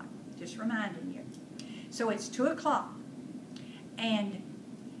 o'clock. Just reminding you. So it's 2 o'clock. And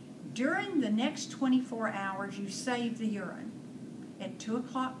during the next 24 hours, you save the urine. At 2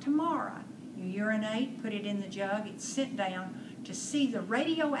 o'clock tomorrow, You urinate, put it in the jug, it's sent down to see the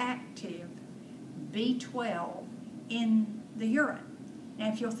radioactive B12 in the urine. Now,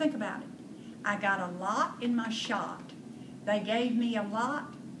 if you'll think about it, I got a lot in my shot. They gave me a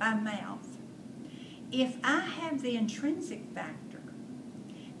lot by mouth. If I have the intrinsic factor,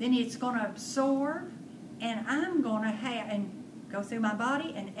 then it's going to absorb, and I'm going to have, and go through my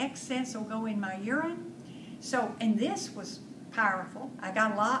body, and excess will go in my urine. So, and this was powerful. I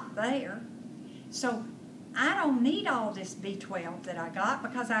got a lot there. So, I don't need all this B12 that I got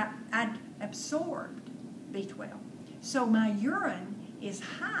because I absorbed B12. So, my urine is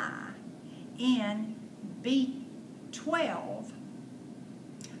high in B12,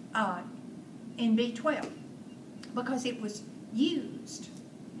 because it was used.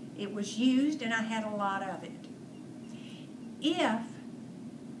 It was used, and I had a lot of it. If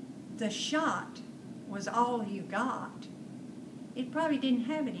the shot was all you got, it probably didn't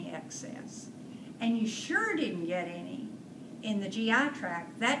have any excess. And you sure didn't get any in the GI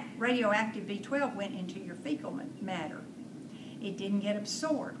tract. That radioactive B12 went into your fecal matter. It didn't get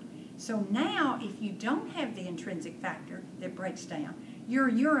absorbed. So now, if you don't have the intrinsic factor that breaks down, your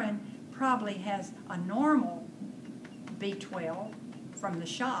urine probably has a normal B12 from the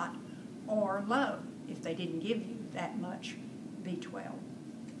shot, or low if they didn't give you that much B12.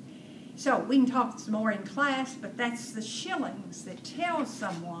 So we can talk some more in class, but that's the shillings that tell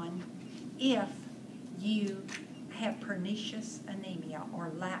someone if you have pernicious anemia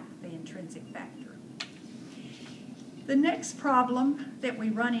or lack the intrinsic factor. The next problem that we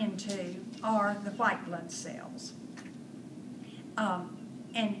run into are the white blood cells.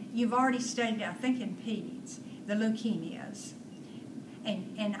 And you've already studied, I think in peds, the leukemias.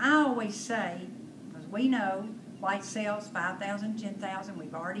 And I always say, because we know white cells, 5,000, 10,000,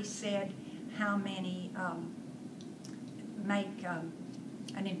 we've already said how many make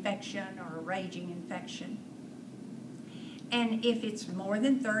an infection or a raging infection. And if it's more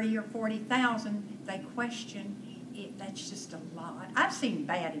than 30 or 40,000, they question it. That's just a lot. I've seen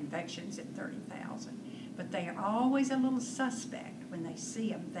bad infections at 30,000, but they are always a little suspect when they see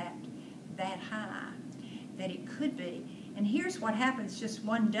them that high, that it could be. And here's what happens just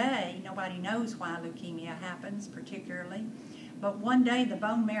one day. Nobody knows why leukemia happens particularly, but one day the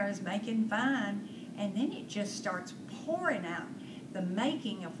bone marrow is making fine, and then it just starts pouring out the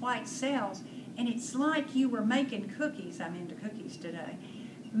making of white cells, and it's like you were making cookies. I'm into cookies today.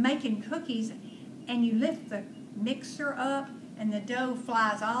 Making cookies, and you lift the mixer up, and the dough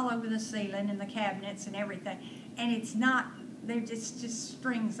flies all over the ceiling and the cabinets and everything, and it's not, they're just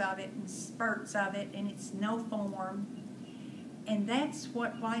strings of it and spurts of it, and it's no form. And that's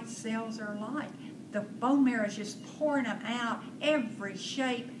what white cells are like. The bone marrow is just pouring them out, every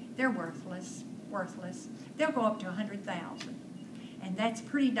shape. They're worthless. They'll go up to 100,000. And that's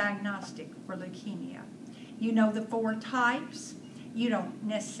pretty diagnostic for leukemia. You know the 4 types. You don't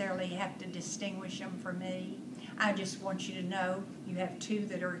necessarily have to distinguish them for me. I just want you to know you have 2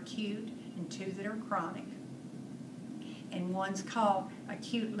 that are acute and 2 that are chronic. And one's called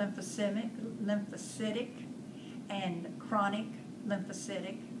acute lymphocytic and chronic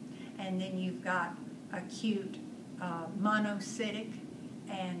lymphocytic, and then you've got acute monocytic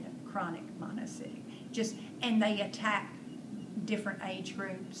and chronic monocytic. And they attack different age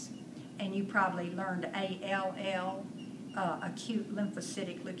groups, and you probably learned ALL, acute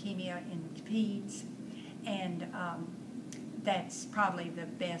lymphocytic leukemia in peds, and that's probably the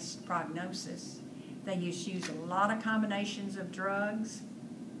best prognosis. They use a lot of combinations of drugs,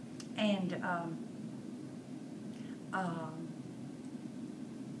 and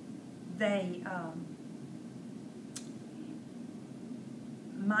they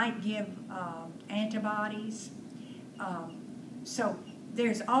might give antibodies. So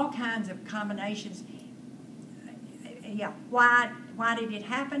there's all kinds of combinations. Yeah, why did it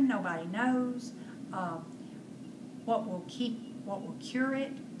happen? Nobody knows. What will cure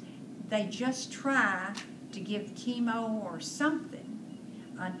it? They just try to give chemo or something,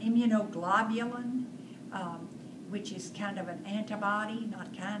 an immunoglobulin, which is kind of an antibody,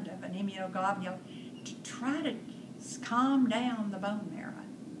 not kind of, an immunoglobulin, to try to calm down the bone marrow,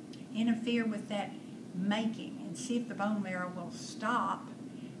 interfere with that making, and see if the bone marrow will stop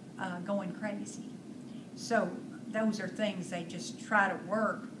going crazy. So those are things they just try to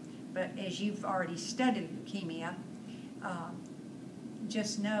work, but as you've already studied leukemia,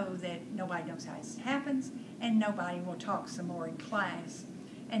 just know that nobody knows how it happens, and nobody will talk some more in class,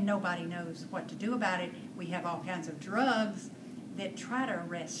 and nobody knows what to do about it. We have all kinds of drugs that try to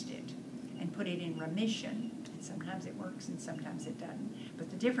arrest it and put it in remission. And sometimes it works and sometimes it doesn't. But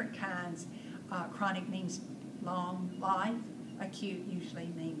the different kinds, chronic means long life, acute usually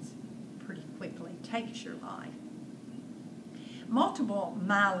means pretty quickly, takes your life. Multiple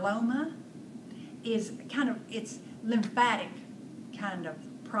myeloma is it's lymphatic kind of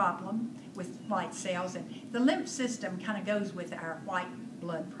problem with white cells, and the lymph system kind of goes with our white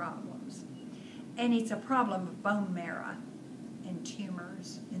blood problems. And it's a problem of bone marrow and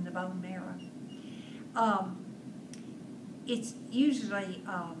tumors in the bone marrow. It's usually,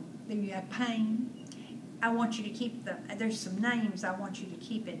 you have pain. I want you to keep there's some names I want you to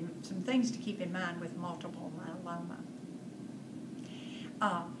keep some things to keep in mind with multiple myeloma.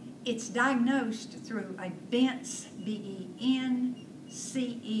 It's diagnosed through a Bence,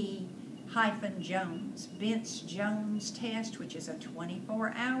 B-E-N-C-E-Jones, Bence-Jones test, which is a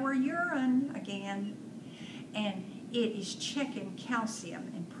 24-hour urine, again, and it is checking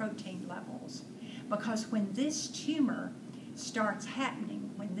calcium and protein levels. Because when this tumor starts happening,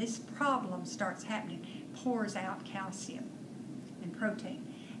 when this problem starts happening, pours out calcium and protein.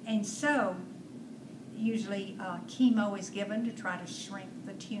 And so, usually chemo is given to try to shrink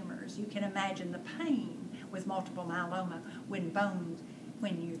the tumors. You can imagine the pain with multiple myeloma when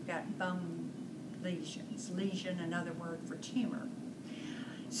you've got bone lesions. Lesion, another word for tumor.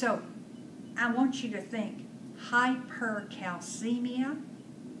 So, I want you to think hypercalcemia.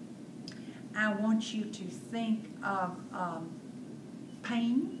 I want you to think of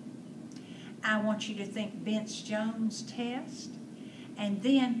pain. I want you to think Bence-Jones test. And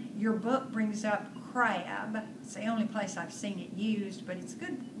then your book brings up CRAB. It's the only place I've seen it used, but it's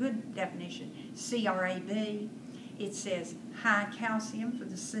good definition. C-R-A-B. It says high calcium for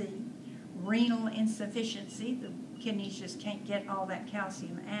the C. Renal insufficiency. The kidneys just can't get all that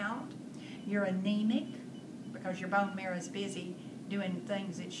calcium out. You're anemic because your bone marrow is busy doing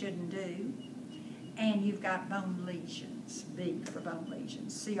things it shouldn't do. And you've got bone lesions. B for bone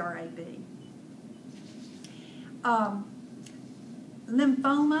lesions. C-R-A-B.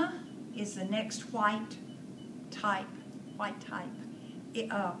 Lymphoma is the next white type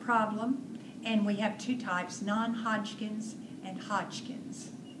problem, and we have two types, non-Hodgkin's and Hodgkin's.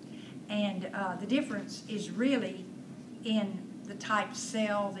 And the difference is really in the type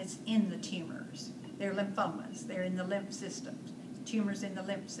cell that's in the tumors. They're lymphomas. They're in the lymph system. Tumors in the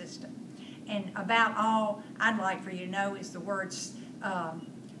lymph system. And about all I'd like for you to know is the words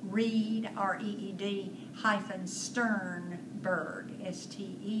Reed, R-E-E-D, hyphen Sternberg,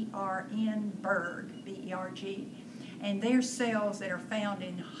 S-T-E-R-N, Berg, B-E-R-G. And they're cells that are found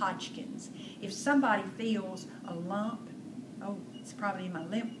in Hodgkin's. If somebody feels a lump, oh, it's probably in my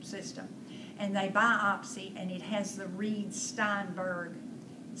lymph system, and they biopsy and it has the Reed-Steinberg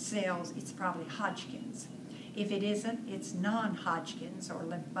cells, it's probably Hodgkin's. If it isn't, it's non-Hodgkin's or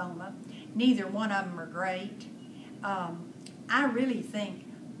lymphoma. Neither one of them are great. I really think,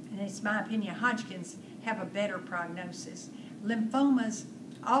 and it's my opinion, Hodgkin's have a better prognosis. Lymphomas,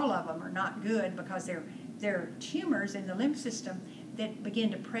 all of them are not good because they're tumors in the lymph system that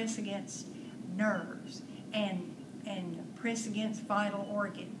begin to press against nerves and press against vital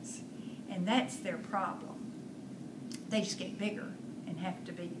organs. And that's their problem. They just get bigger and have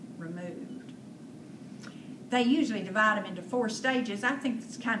to be removed. They usually divide them into 4 stages. I think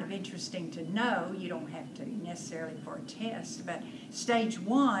it's kind of interesting to know. You don't have to necessarily for a test, but stage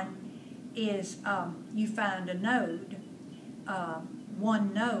 1 is you find a node,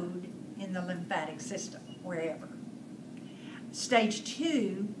 one node in the lymphatic system, wherever. Stage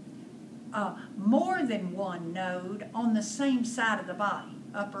 2, more than one node on the same side of the body,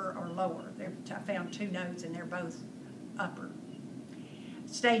 upper or lower. I found 2 nodes and they're both upper.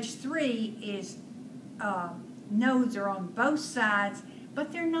 Stage 3 is nodes are on both sides,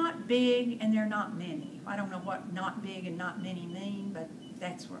 but they're not big and they're not many. I don't know what not big and not many mean, but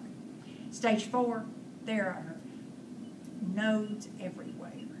that's where. Stage 4, there are nodes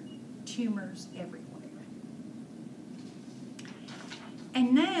everywhere, tumors everywhere.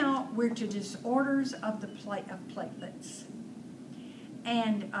 And now we're to disorders of the platelets.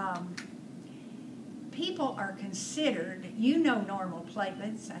 And people are considered, you know normal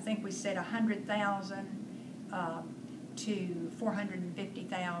platelets, I think we said 100,000 to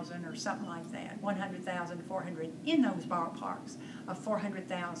 450,000 or something like that, 100,000 to 400, in those ballparks of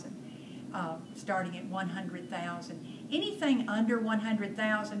 400,000, starting at 100,000. Anything under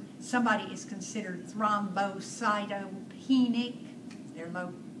 100,000, somebody is considered thrombocytopenic. They're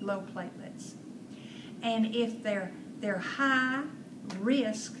low platelets. And if they're high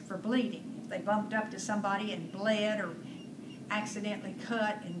risk for bleeding, if they bumped up to somebody and bled or accidentally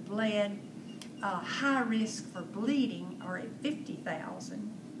cut and bled, high risk for bleeding are at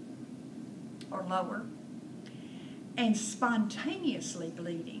 50,000 or lower. And spontaneously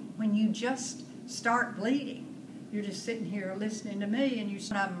bleeding, when you just start bleeding, you're just sitting here listening to me and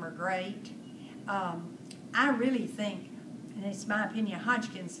some of them are great. I really think, and it's my opinion,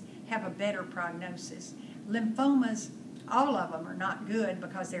 Hodgkin's have a better prognosis. Lymphomas, all of them are not good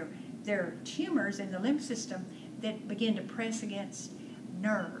because they're tumors in the lymph system that begin to press against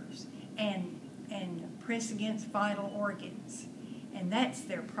nerves and press against vital organs. And that's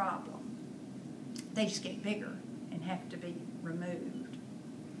their problem. They just get bigger and have to be removed.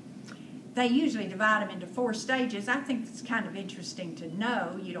 They usually divide them into 4 stages. I think it's kind of interesting to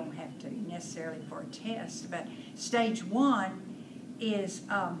know. You don't have to necessarily for a test, but stage 1 is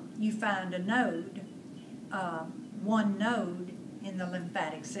you find a node, one node in the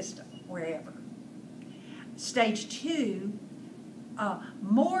lymphatic system, wherever. Stage 2,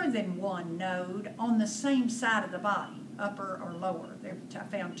 more than one node on the same side of the body, upper or lower. I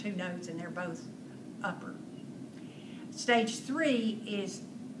found 2 nodes and they're both upper. Stage 3 is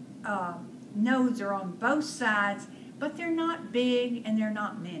nodes are on both sides, but they're not big and they're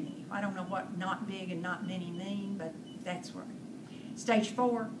not many. I don't know what not big and not many mean, but that's right. Stage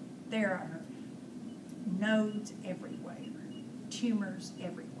 4, there are nodes everywhere, tumors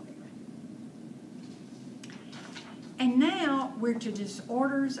everywhere. And now we're to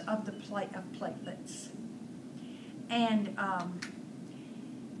disorders of the platelets. And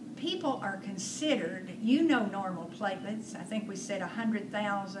people are considered, normal platelets. I think we said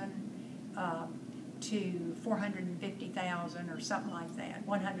 100,000 to 450,000 or something like that.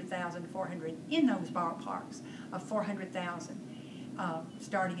 100,000 to 400, in those ballparks of 400,000,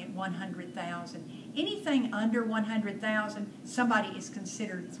 starting at 100,000. Anything under 100,000, somebody is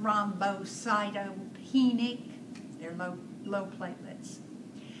considered thrombocytopenic. They're low platelets.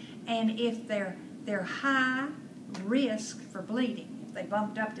 And if they're high risk for bleeding, if they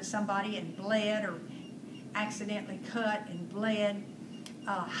bumped up to somebody and bled or accidentally cut and bled,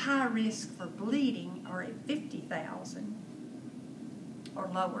 high risk for bleeding are at 50,000 or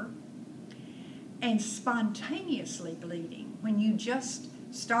lower. And spontaneously bleeding, when you just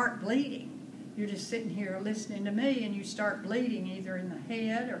start bleeding, you're just sitting here listening to me and you start bleeding either in the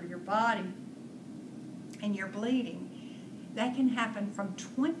head or your body, and you're bleeding, that can happen from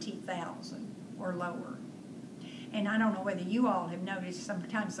 20,000 or lower. And I don't know whether you all have noticed,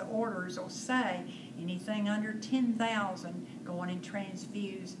 sometimes the orders will say anything under 10,000 go on and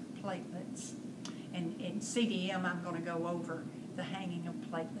transfuse platelets. And in CDM, I'm going to go over the hanging of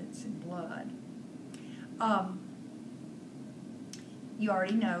platelets and blood. You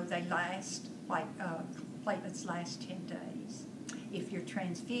already know they last, platelets last 10 days. If you're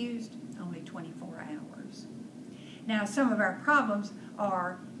transfused, only 24 hours. Now, some of our problems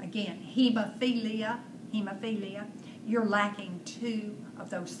are, again, hemophilia. You're lacking 2 of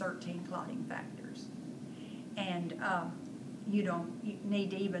those 13 clotting factors. And you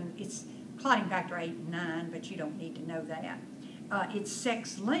need to even, it's clotting factor 8 and 9, but you don't need to know that. It's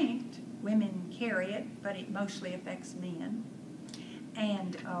sex-linked. Women carry it, but it mostly affects men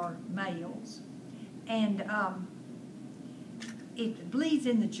or males. And it bleeds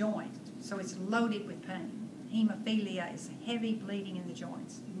in the joint, so it's loaded with pain. Hemophilia is heavy bleeding in the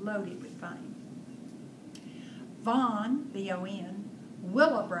joints, loaded with pain. Von, V-O-N,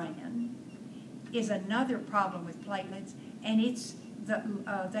 Willebrand is another problem with platelets, and it's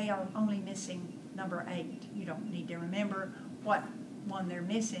they are only missing number 8. You don't need to remember what one they're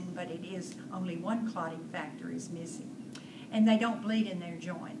missing, but it is only one clotting factor is missing. And they don't bleed in their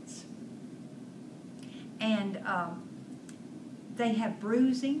joints. And they have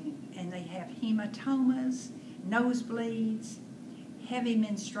bruising, and they have hematomas, nosebleeds, heavy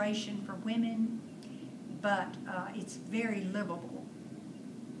menstruation for women, but it's very livable.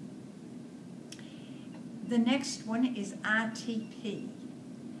 The next one is ITP,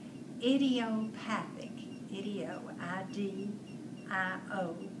 idiopathic, I-D-I-O-pathic,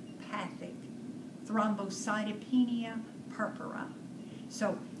 thrombocytopenia purpura.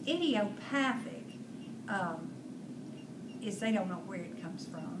 So idiopathic is they don't know where it comes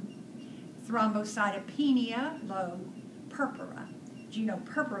from. Thrombocytopenia, low, purpura. Do you know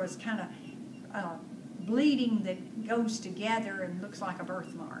purpura is kind of bleeding that goes together and looks like a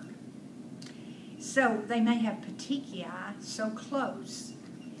birthmark. So they may have petechiae so close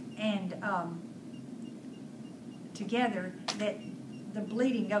and together that the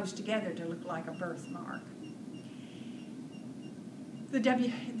bleeding goes together to look like a birthmark. The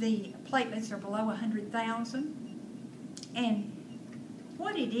platelets are below 100,000, and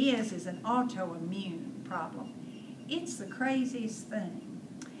what it is an autoimmune problem. It's the craziest thing.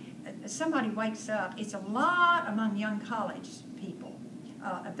 Somebody wakes up, it's a lot among young college people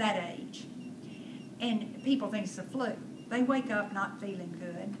of that age, and people think it's the flu. They wake up not feeling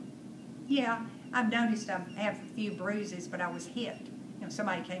good. Yeah, I've noticed I have a few bruises, but I was hit.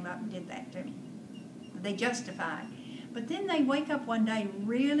 Somebody came up and did that to me. They justify it. But then they wake up one day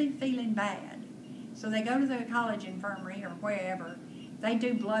really feeling bad. So they go to the college infirmary or wherever, they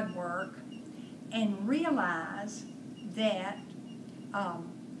do blood work and realize that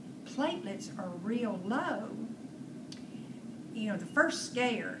platelets are real low. You know, the first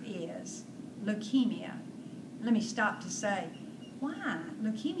scare is leukemia. Let me stop to say, why?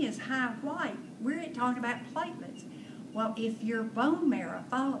 Leukemia is high white. We're talking about platelets. Well, if your bone marrow,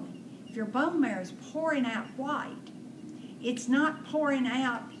 follow me, if your bone marrow is pouring out white, it's not pouring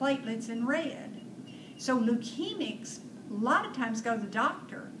out platelets in red. So leukemics a lot of times go to the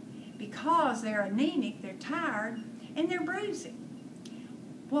doctor because they're anemic, they're tired, and they're bruising.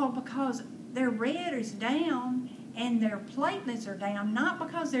 Well, because their red is down and their platelets are down, not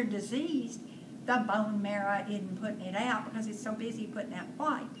because they're diseased, the bone marrow isn't putting it out because it's so busy putting out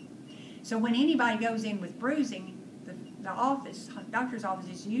white. So when anybody goes in with bruising, the doctor's office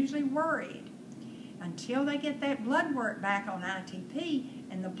is usually worried until they get that blood work back on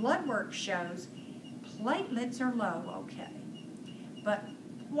ITP, and the blood work shows platelets are low, okay. But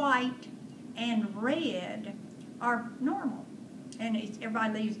white and red are normal. And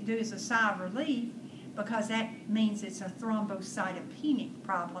everybody does a sigh of relief because that means it's a thrombocytopenic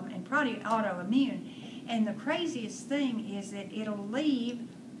problem and probably autoimmune. And the craziest thing is that it'll leave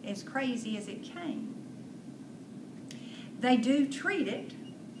as crazy as it came. They do treat it.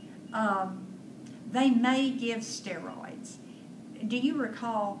 They may give steroids. Do you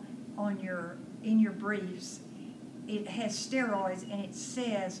recall in your briefs, it has steroids and it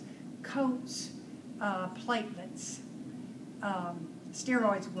says coats platelets.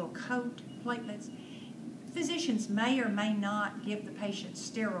 Steroids will coat platelets. Physicians may or may not give the patient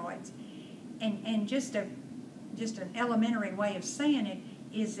steroids. And just an elementary way of saying it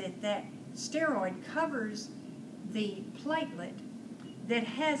is that steroid covers the platelet that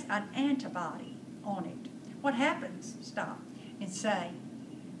has an antibody on it. What happens, stop and say,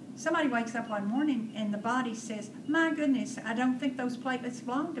 somebody wakes up one morning and the body says, my goodness, I don't think those platelets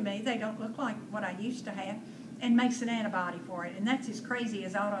belong to me. They don't look like what I used to have, and makes an antibody for it. And that's as crazy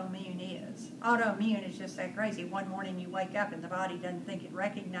as autoimmune is. Autoimmune is just that crazy. One morning you wake up and the body doesn't think it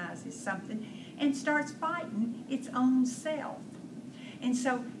recognizes something and starts fighting its own self. And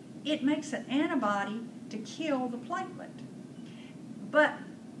so it makes an antibody to kill the platelet. But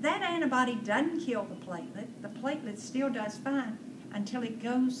that antibody doesn't kill the platelet. The platelet still does fine until it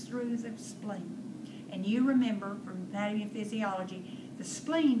goes through the spleen. And you remember from anatomy and physiology, the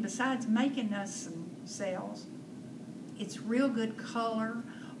spleen, besides making us some cells, it's real good color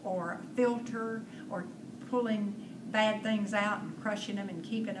or filter or pulling bad things out and crushing them and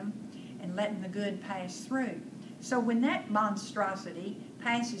keeping them and letting the good pass through. So when that monstrosity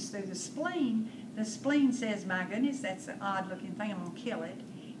passes through the spleen says, my goodness, that's an odd looking thing, I'm going to kill it.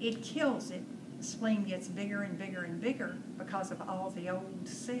 It kills it. The spleen gets bigger and bigger and bigger because of all the old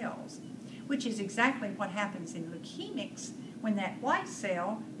cells, which is exactly what happens in leukemics. When that white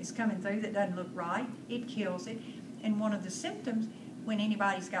cell is coming through that doesn't look right, it kills it. And one of the symptoms when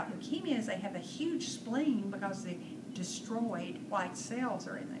anybody's got leukemia is they have a huge spleen because the destroyed white cells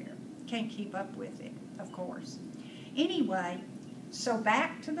are in there. Can't keep up with it, of course. Anyway, so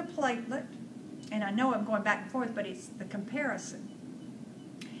back to the platelet, and I know I'm going back and forth, but it's the comparison.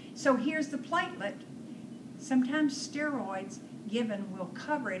 So here's the platelet. Sometimes steroids given will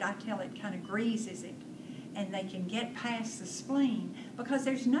cover it. I tell it kind of greases it, and they can get past the spleen because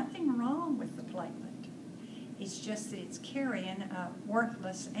there's nothing wrong with the platelet. It's just that it's carrying a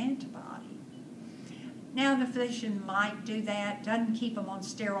worthless antibody. Now the physician might do that, doesn't keep them on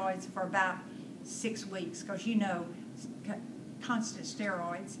steroids for about 6 weeks because you know constant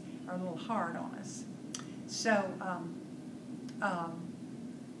steroids are a little hard on us. So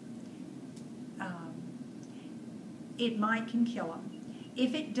it can kill them.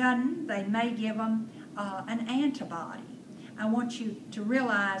 If it doesn't, they may give them an antibody. I want you to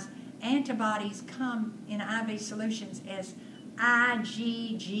realize antibodies come in IV solutions as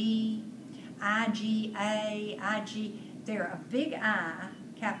IgG, IgA, Ig. They're a big I,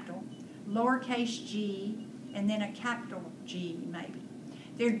 capital, lowercase g, and then a capital G maybe.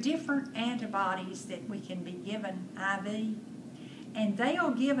 They're different antibodies that we can be given IV, and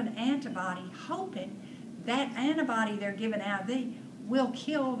they'll give an antibody hoping that antibody they're given IV will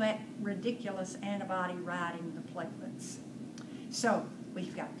kill that ridiculous antibody riding the platelets. So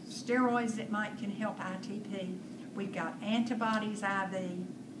we've got steroids that can help ITP. We've got antibodies IV.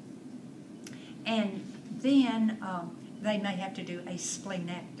 And then they may have to do a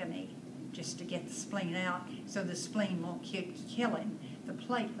splenectomy just to get the spleen out so the spleen won't keep killing the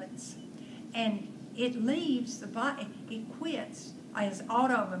platelets. And it leaves the body, it quits as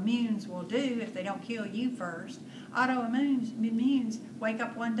autoimmunes will do if they don't kill you first. Autoimmunes wake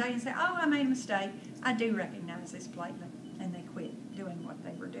up one day and say, oh, I made a mistake. I do recognize this platelet. And they quit doing what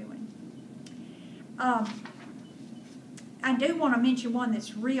they were doing. I do want to mention one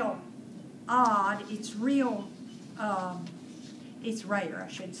that's real odd. It's real, it's rare,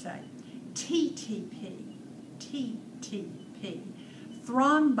 I should say. TTP.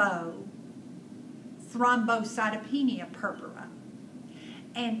 Thrombocytopenia purpura.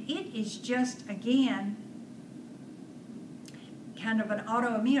 And it is just, again, kind of an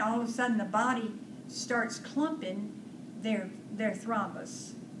autoimmune. All of a sudden the body starts clumping their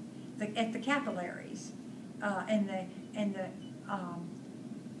thrombus at the capillaries and the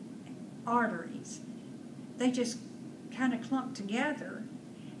arteries. They just kind of clump together,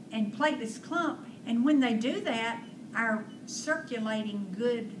 and platelets clump. And when they do that, our circulating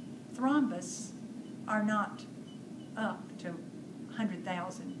good thrombus are not up to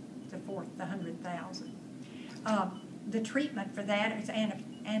 100,000 to the 100,000. The treatment for that is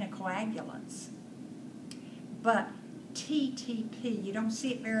anticoagulants. But TTP, you don't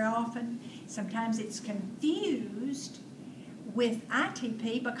see it very often. Sometimes it's confused with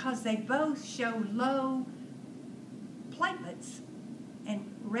ITP because they both show low platelets and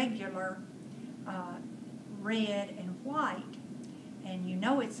regular red and white. And you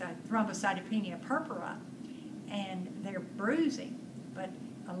know it's a thrombocytopenia purpura, and they're bruising. But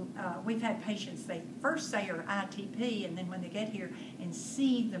we've had patients, they first say are ITP, and then when they get here and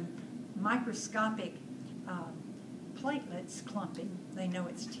see the microscopic platelets clumping, they know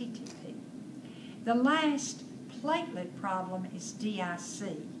it's TTP. The last platelet problem is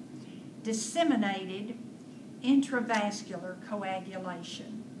DIC, disseminated intravascular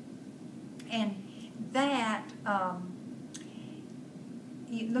coagulation. And that,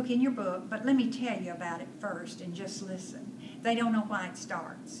 you look in your book, but let me tell you about it first and just listen. They don't know why it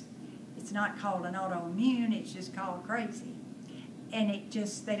starts. It's not called an autoimmune, it's just called crazy. And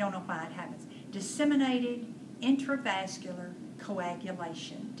they don't know why it happens. Disseminated intravascular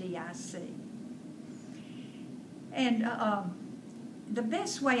coagulation, DIC. And the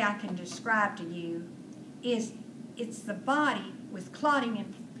best way I can describe to you is it's the body with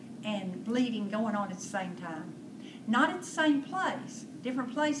clotting and bleeding going on at the same time. Not at the same place,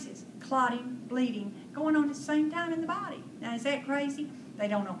 different places, clotting, bleeding, going on at the same time in the body. Now, is that crazy? They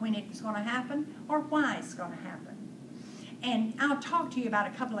don't know when it's going to happen or why it's going to happen. And I'll talk to you about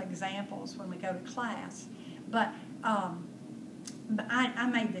a couple of examples when we go to class. But I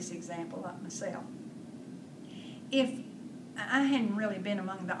made this example up myself. If I hadn't really been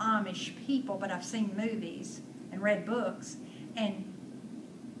among the Amish people, but I've seen movies and read books, and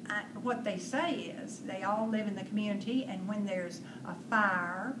what they say is they all live in the community, and when there's a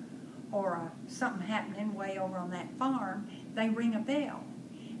fire or something happening way over on that farm, they ring a bell.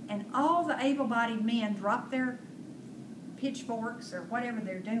 And all the able-bodied men drop their pitchforks or whatever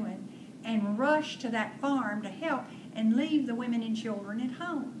they're doing and rush to that farm to help and leave the women and children at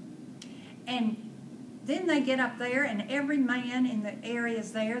home. And then they get up there, and every man in the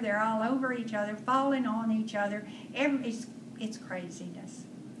areas there, they're all over each other, falling on each other. It's craziness.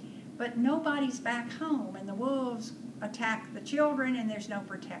 But nobody's back home, and the wolves attack the children, and there's no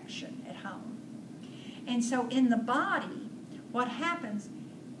protection at home. And so in the body, what happens,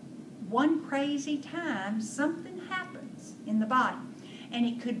 one crazy time, something happens in the body. And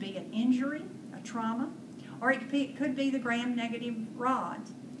it could be an injury, a trauma, or it could be the gram-negative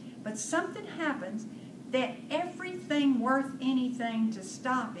rods. But something happens that everything worth anything to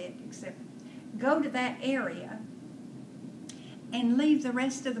stop it, except go to that area and leave the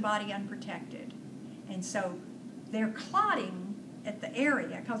rest of the body unprotected. And so they're clotting at the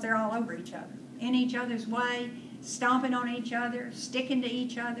area because they're all over each other, in each other's way, stomping on each other, sticking to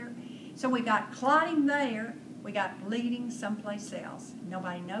each other. So we got clotting there, we got bleeding someplace else.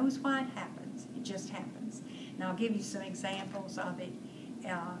 Nobody knows why it happens. It just happens. And I'll give you some examples of it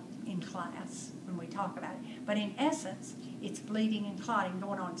in class when we talk about it. But in essence, it's bleeding and clotting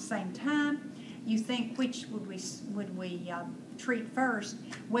going on at the same time. You think which would we treat first?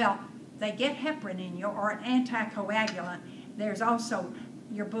 Well, they get heparin in you or an anticoagulant. There's also,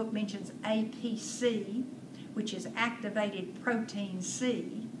 your book mentions APC, which is activated protein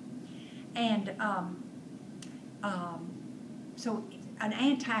C. And so an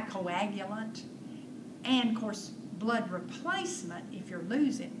anticoagulant, and of course blood replacement if you're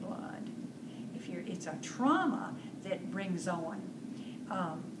losing blood. It's a trauma that brings on.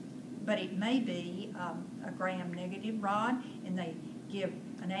 But it may be a gram-negative rod, and they give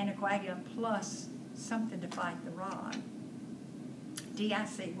an anticoagulant plus something to fight the rod.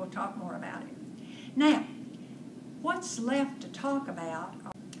 DIC, we'll talk more about it. Now, What's left to talk about?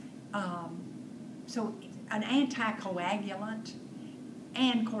 So an anticoagulant,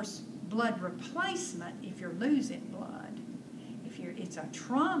 and of course blood replacement if you're losing blood. It's a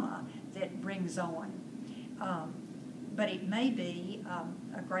trauma that brings on, but it may be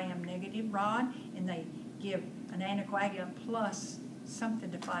a gram-negative rod, and they give an anticoagulant plus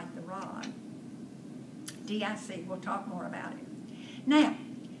something to fight the rod. DIC, we'll talk more about it. Now,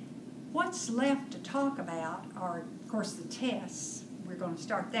 what's left to talk about are, of course, the tests. We're going to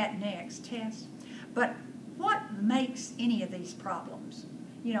start that next, tests. But what makes any of these problems?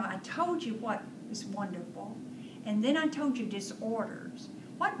 You know, I told you what is wonderful, and then I told you disorders.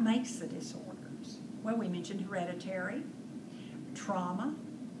 What makes the disorders? Well, we mentioned hereditary, trauma,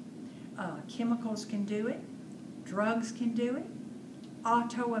 chemicals can do it, drugs can do it,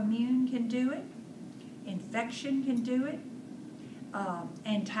 autoimmune can do it, infection can do it,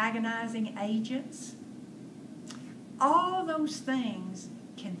 antagonizing agents. All those things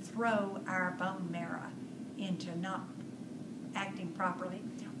can throw our bone marrow into not acting properly,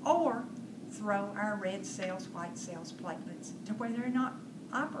 or throw our red cells, white cells, platelets to where they're not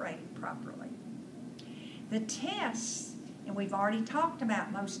operating properly. The tests, and we've already talked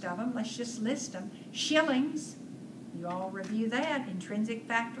about most of them, let's just list them. Schilling's, you all review that, intrinsic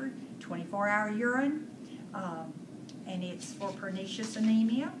factor, 24-hour urine, and it's for pernicious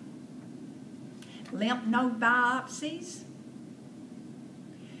anemia. Lymph node biopsies,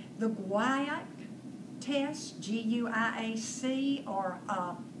 the guaiac test, G-U-I-A-C, or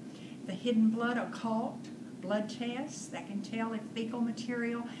the hidden blood occult blood test that can tell if fecal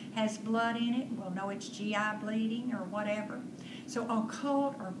material has blood in it. We'll know it's GI bleeding or whatever. So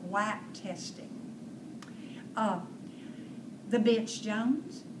occult or guaiac testing. The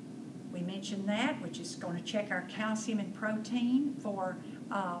Betz-Jones, we mentioned that, which is going to check our calcium and protein for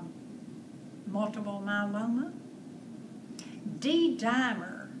multiple myeloma.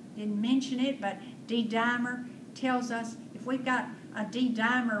 D-dimer, didn't mention it, but D-dimer tells us if we've got a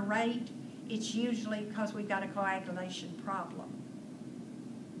D-dimer rate, it's usually because we've got a coagulation problem.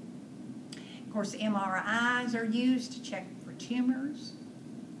 Of course, MRIs are used to check for tumors.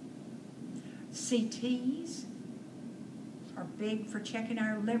 CTs are big for checking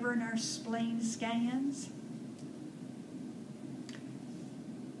our liver and our spleen scans.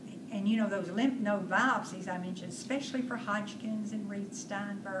 And you know, those lymph node biopsies I mentioned, especially for Hodgkin's and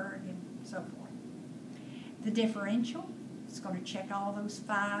Reed-Steinberg and so forth. The differential, it's going to check all those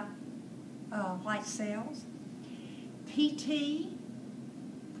 5 white cells. PT,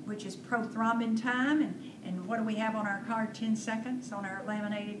 which is prothrombin time, and what do we have on our card? 10 seconds on our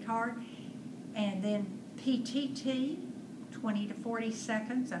laminated card. And then PTT, 20 to 40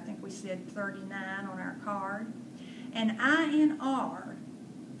 seconds. I think we said 39 on our card. And INR,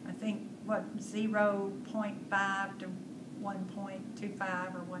 I think, what, 0.5 to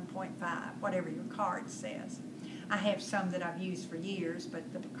 1.25 or 1.5, whatever your card says. I have some that I've used for years,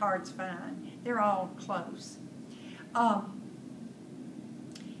 but the card's fine. They're all close.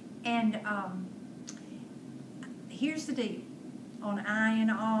 Here's the deal. On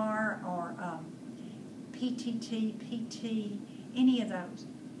INR or PTT, PT, any of those,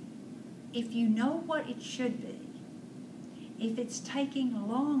 if you know what it should be, if it's taking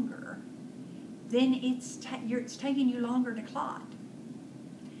longer, then it's taking you longer to clot.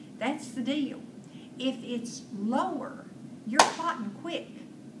 That's the deal. If it's lower, you're clotting quick.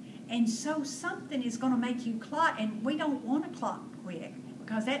 And so something is going to make you clot, and we don't want to clot quick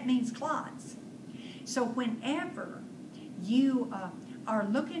because that means clots. So whenever you are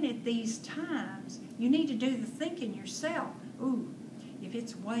looking at these times, you need to do the thinking yourself. Ooh, if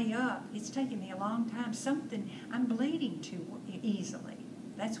it's way up, it's taking me a long time, I'm bleeding too easily.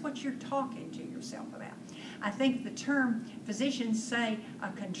 That's what you're talking to yourself about. I think the term physicians say a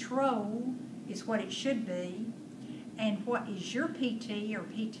control is what it should be, and what is your PT or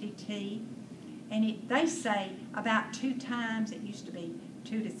PTT, and they say about 2 times, it used to be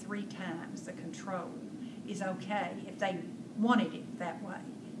 2 to 3 times the control is okay if they wanted it that way.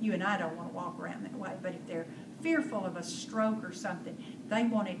 You and I don't want to walk around that way, but if they're fearful of a stroke or something, they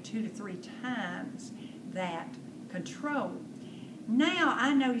want it 2 to 3 times that control. Now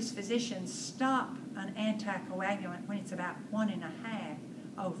I notice physicians stop an anticoagulant when it's about 1.5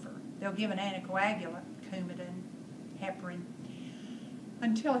 over. They'll give an anticoagulant, Coumadin, heparin,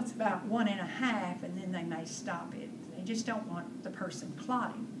 until it's about 1.5, and then they may stop it. They just don't want the person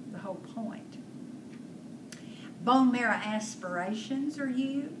clotting, the whole point. Bone marrow aspirations are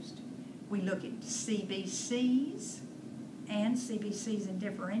used. We look at CBCs and CBCs and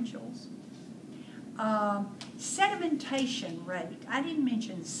differentials. Sedimentation rate. I didn't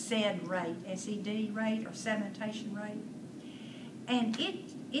mention SED rate, SED rate, or sedimentation rate. And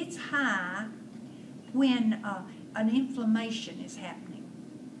it's high when an inflammation is happening.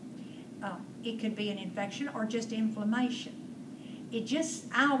 It could be an infection or just inflammation.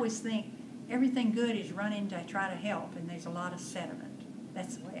 I always think everything good is running to try to help, and there's a lot of sediment.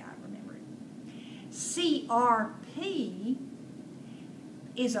 That's the way I remember it. CRP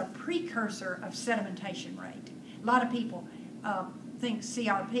is a precursor of sedimentation rate. A lot of people think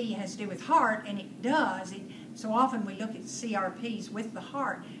CRP has to do with heart, and it does. So often we look at CRPs with the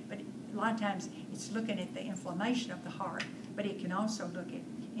heart, but a lot of times it's looking at the inflammation of the heart, but it can also look at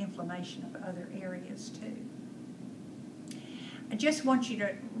inflammation of other areas too. I just want you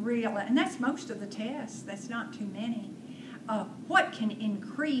to realize, and that's most of the tests, that's not too many. What can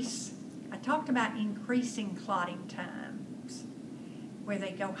increase, I talked about increasing clotting times, where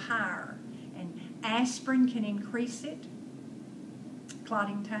they go higher, and aspirin can increase it,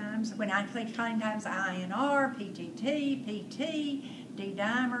 clotting times. When I say clotting times, INR, PTT, PT,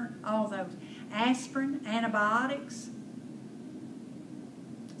 D-dimer, all those. Aspirin, antibiotics.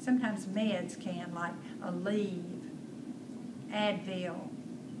 Sometimes meds can, like Aleve, Advil,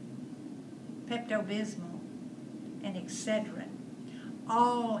 Pepto-Bismol, and Excedrin,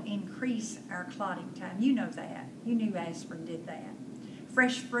 all increase our clotting time. You know that. You knew aspirin did that.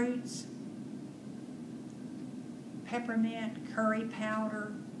 Fresh fruits, peppermint, curry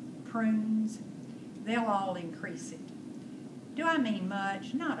powder, prunes, they'll all increase it. Do I mean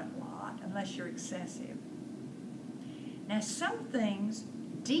much? Not a lot, unless you're excessive. Now, some things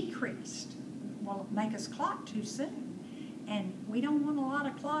decreased will make us clot too soon. And we don't want a lot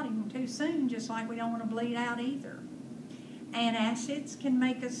of clotting too soon, just like we don't want to bleed out either. Antacids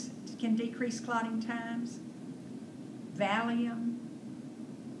can decrease clotting times. Valium,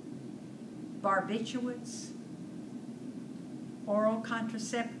 barbiturates, oral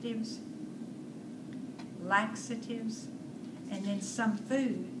contraceptives, laxatives, and then some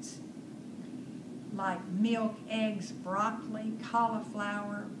foods like milk, eggs, broccoli,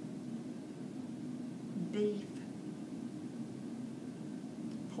 cauliflower, beef,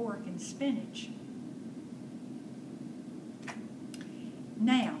 pork, and spinach.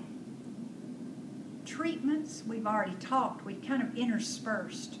 Now, treatments, we've already talked. We've kind of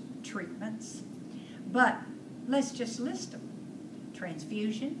interspersed treatments, but let's just list them.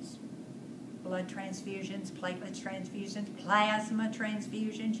 Transfusions, blood transfusions, platelet transfusions, plasma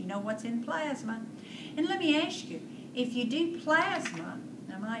transfusions. You know what's in plasma. And let me ask you, if you do plasma,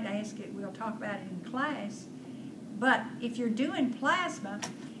 I might ask it, we'll talk about it in class, but if you're doing plasma,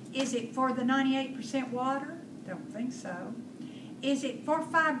 is it for the 98% water? Don't think so. Is it for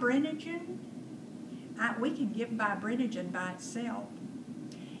fibrinogen? We can give fibrinogen by itself.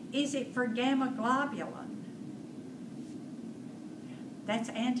 Is it for gamma globulin? That's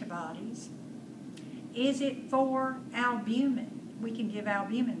antibodies. Is it for albumin? We can give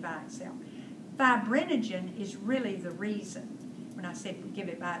albumin by itself. Fibrinogen is really the reason when I said we give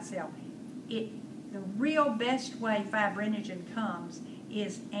it by itself. The real best way fibrinogen comes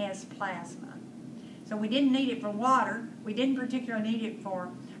is as plasma. So we didn't need it for water. We didn't particularly need it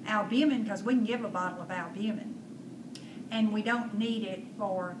for albumin because we can give a bottle of albumin. And we don't need it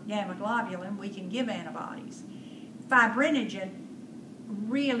for gamma globulin. We can give antibodies. Fibrinogen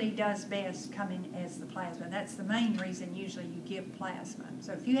really does best come in as the plasma. That's the main reason usually you give plasma.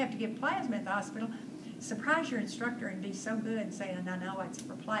 So if you have to give plasma at the hospital, surprise your instructor and be so good and say, no, it's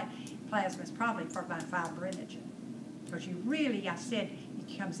for plasma. It's probably for my fibrinogen. Because you really, I said,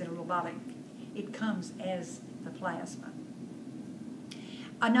 it comes in a little bottle. It comes as the plasma.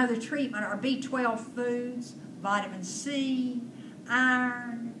 Another treatment are B12 foods, vitamin C,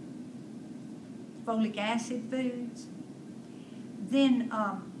 iron, folic acid foods. Then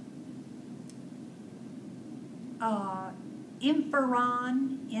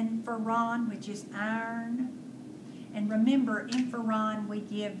interferon, which is iron. And remember, interferon we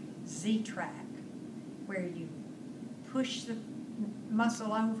give Z-Track, where you push the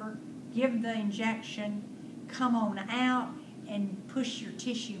muscle over, give the injection, come on out, and push your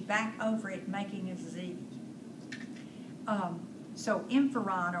tissue back over it, making a Z. So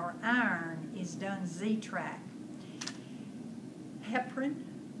interferon or iron is done Z-Track. Heparin,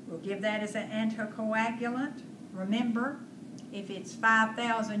 we'll give that as an anticoagulant. Remember, if it's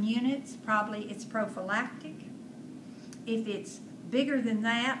 5,000 units, probably it's prophylactic. If it's bigger than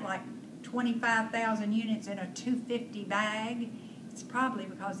that, like 25,000 units in a 250 bag, it's probably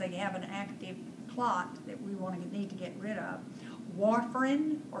because they have an active clot that we need to get rid of.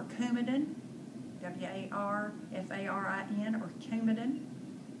 Warfarin or Coumadin, W-A-R-F-A-R-I-N, or Coumadin.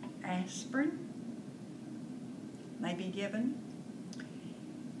 Aspirin, may be given.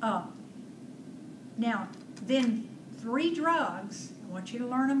 Now, then 3 drugs, I want you to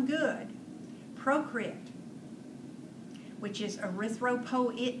learn them good. Procrit, which is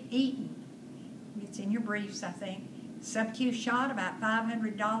erythropoietin. It's in your briefs, I think. Sub-Q shot, about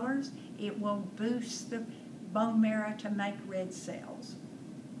 $500. It will boost the bone marrow to make red cells.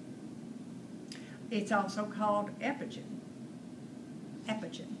 It's also called Epogen.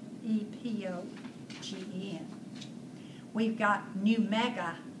 Epogen, E-P-O-G-E-N. We've got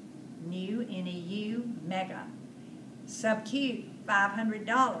Numega, N-E-U, Mega. Sub-Q,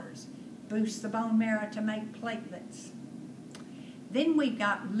 $500. Boosts the bone marrow to make platelets. Then we've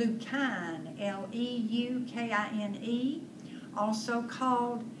got Leukine, L-E-U-K-I-N-E, also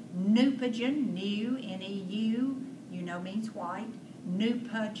called Neupogen, N-E-U, you know means white,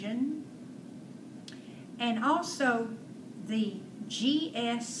 Neupogen. And also the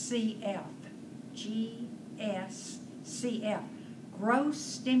GSCF, GSCF, growth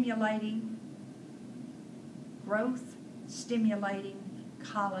stimulating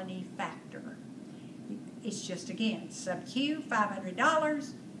colony factor. It's just, again, sub-Q,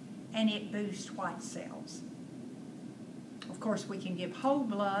 $500, and it boosts white cells. Of course, we can give whole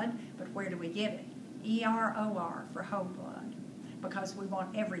blood, but where do we give it? E-R-O-R for whole blood, because we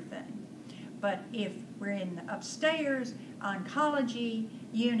want everything. But if we're in the upstairs oncology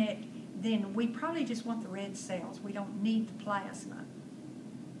unit, then we probably just want the red cells. We don't need the plasma.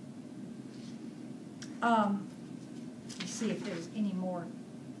 Let's see if there's any more.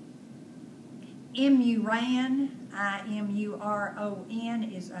 Imuran, I-M-U-R-O-N,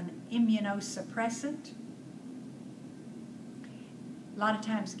 is an immunosuppressant. A lot of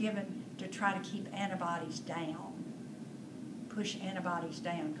times given to try to keep antibodies down, push antibodies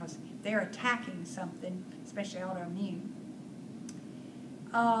down, because they're attacking something, especially autoimmune.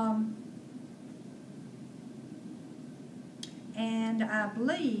 And I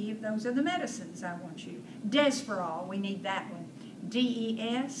believe those are the medicines I want you. Desferal, we need that one.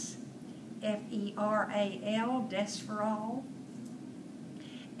 D-E-S-F-E-R-A-L, Desferal.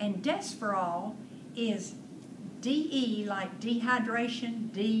 And Desferal is D-E, like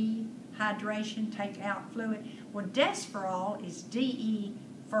dehydration, dehydration, take out fluid. Well, Desferal is D-E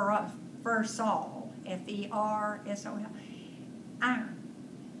Fersol, F-E-R-S-O-L, iron.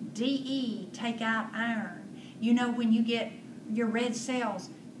 D-E, take out iron. You know, when you get your red cells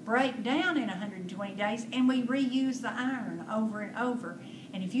break down in 120 days, and we reuse the iron over and over.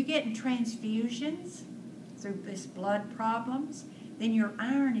 And if you get in transfusions through this blood problems, then your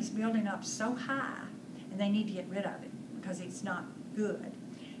iron is building up so high, and they need to get rid of it because it's not good.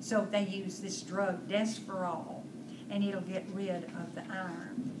 So they use this drug, Desferal, and it'll get rid of the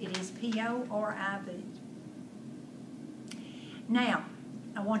iron. It is P-O or I-V. Now,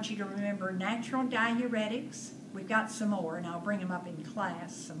 I want you to remember natural diuretics. We've got some more, and I'll bring them up in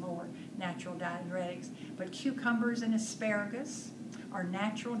class, some more natural diuretics. But cucumbers and asparagus are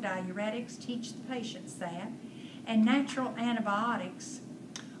natural diuretics. Teach the patients that. And natural antibiotics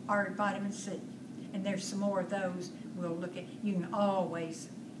are vitamin C. And there's some more of those we'll look at. You can always,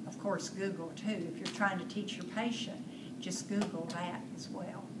 of course, Google too. If you're trying to teach your patient, just Google that as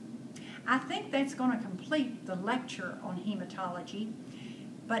well. I think that's going to complete the lecture on hematology.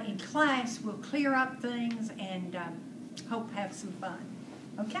 But in class, we'll clear up things and hope have some fun.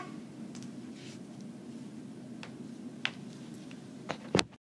 Okay?